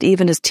highlighted that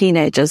even as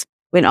teenagers,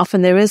 when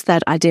often there is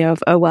that idea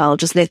of, oh, well,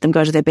 just let them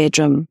go to their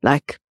bedroom,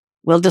 like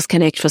we'll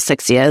disconnect for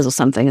 6 years or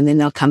something and then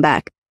they'll come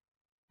back.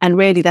 And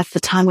really that's the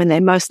time when they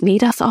most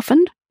need us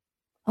often.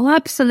 Oh,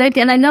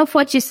 absolutely. And I love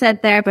what you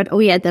said there, but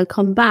they'll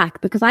come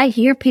back, because I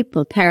hear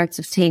people, parents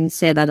of teens,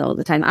 say that all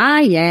the time.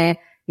 Yeah,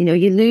 you know,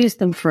 you lose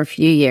them for a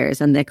few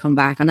years and they come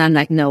back. And I'm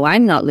like, no,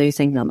 I'm not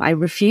losing them. I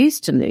refuse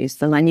to lose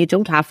them, and you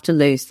don't have to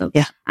lose them.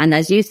 Yeah. And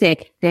as you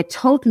say, they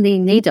totally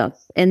need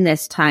us in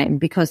this time,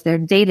 because they're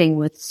dealing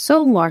with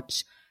so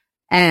much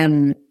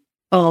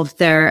of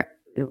their,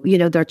 you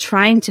know, they're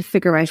trying to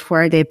figure out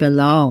where they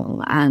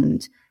belong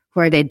and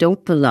where they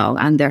don't belong,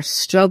 and they're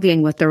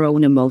struggling with their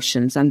own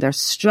emotions, and they're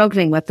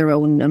struggling with their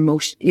own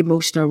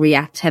emotional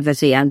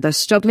reactivity, and they're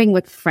struggling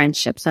with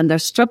friendships, and they're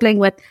struggling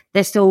with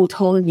this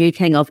whole new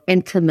thing of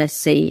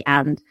intimacy,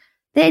 and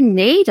they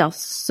need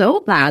us so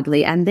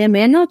badly, and they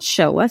may not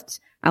show it,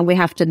 and we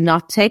have to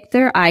not take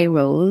their eye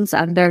rolls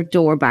and their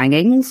door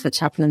bangings, which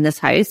happen in this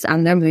house,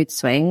 and their mood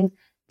swings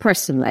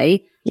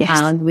personally.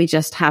 Yes. And we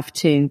just have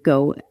to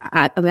go.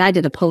 I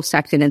did a post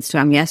actually on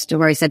Instagram yesterday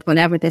where I said,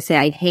 whenever they say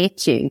I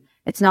hate you,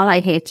 it's not I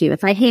hate you,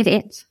 it's I hate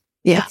it.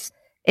 Yeah.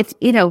 It's,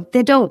 you know,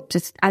 they don't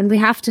just, and we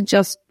have to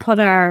just put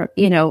our,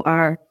 you know,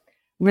 our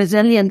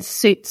resilient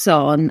suits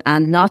on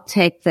and not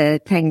take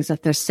the things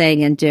that they're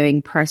saying and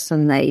doing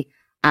personally,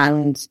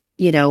 and,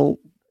 you know,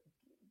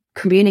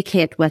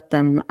 communicate with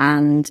them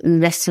and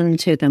listen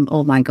to them.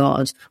 Oh my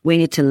God, we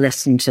need to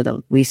listen to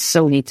them. We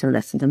so need to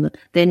listen to them.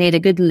 They need a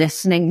good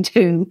listening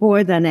to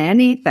more than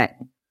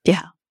anything.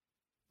 Yeah.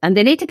 And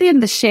they need to be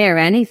able to share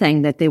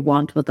anything that they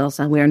want with us,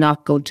 and we're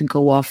not going to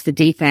go off the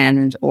deep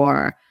end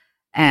or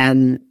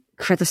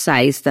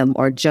criticize them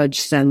or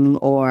judge them,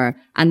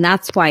 and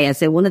that's why I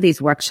say one of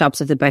these workshops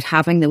is about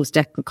having those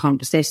difficult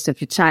conversations.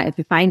 If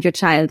you find your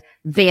child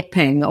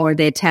vaping, or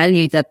they tell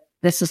you that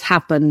this has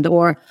happened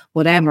or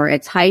whatever,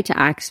 it's how to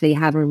actually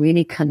have a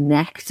really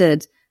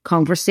connected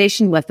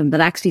conversation with them,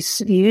 but actually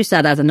use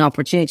that as an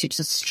opportunity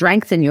to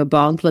strengthen your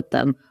bond with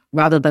them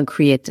rather than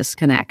create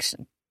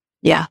disconnection.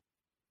 Yeah.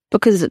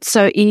 Because it's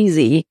so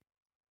easy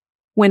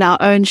when our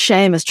own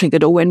shame is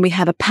triggered or when we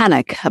have a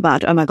panic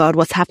about, oh my God,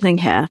 what's happening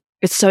here?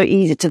 It's so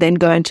easy to then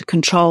go into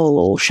control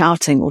or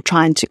shouting or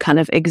trying to kind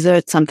of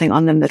exert something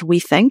on them that we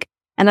think.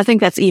 And I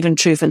think that's even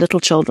true for little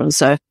children.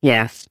 So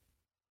yes.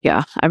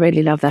 Yeah, I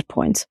really love that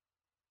point.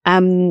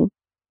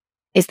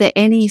 Is there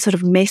any sort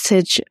of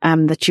message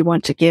that you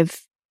want to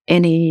give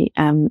any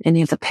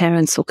of the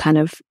parents or kind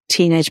of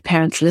teenage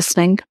parents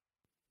listening?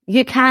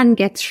 You can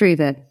get through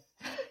this.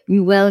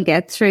 You will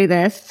get through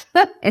this.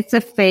 It's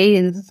a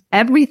phase.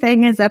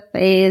 Everything is a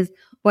phase.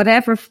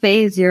 Whatever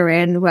phase you're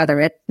in, whether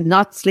it's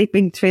not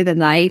sleeping through the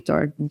night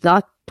or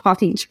not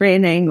potty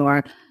training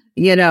or,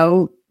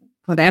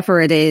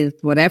 whatever it is,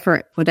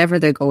 whatever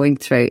they're going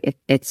through,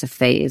 it's a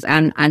phase.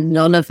 And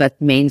none of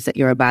it means that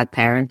you're a bad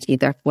parent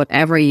either.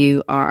 Whatever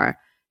you are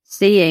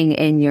seeing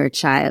in your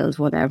child,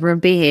 whatever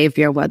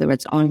behavior, whether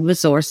it's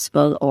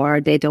unresourceful or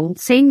they don't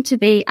seem to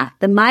be at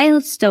the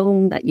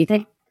milestone that you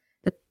think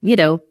that,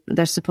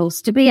 they're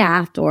supposed to be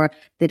at, or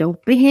they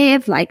don't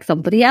behave like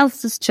somebody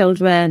else's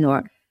children,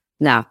 or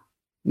no,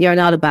 you're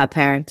not a bad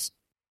parent.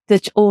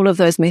 Ditch all of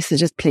those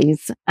messages,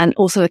 please. And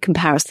also a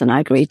comparison.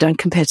 I agree. Don't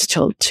compare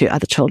to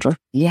other children.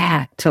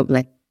 Yeah,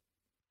 totally.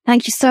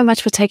 Thank you so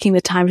much for taking the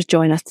time to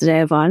join us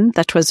today, Yvonne.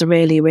 That was a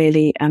really,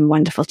 really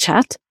wonderful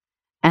chat.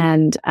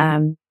 And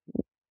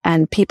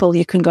people,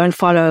 you can go and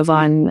follow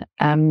Yvonne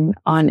on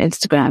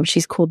Instagram.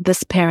 She's called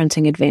This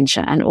Parenting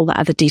Adventure, and all the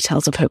other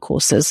details of her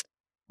courses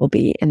will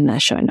be in the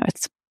show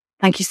notes.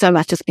 Thank you so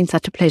much. It's been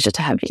such a pleasure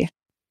to have you.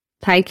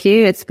 Thank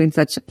you. It's been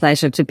such a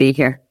pleasure to be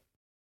here.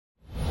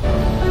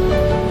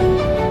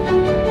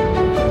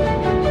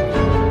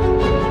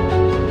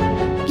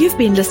 You've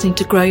been listening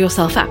to Grow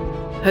Yourself Up,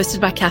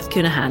 hosted by Kath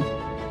Coonahan.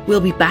 We'll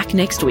be back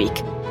next week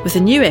with a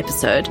new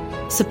episode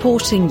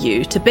supporting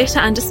you to better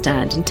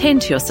understand and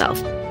tend to yourself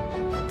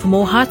for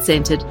more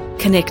heart-centered,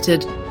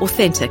 connected,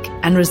 authentic,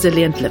 and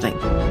resilient living.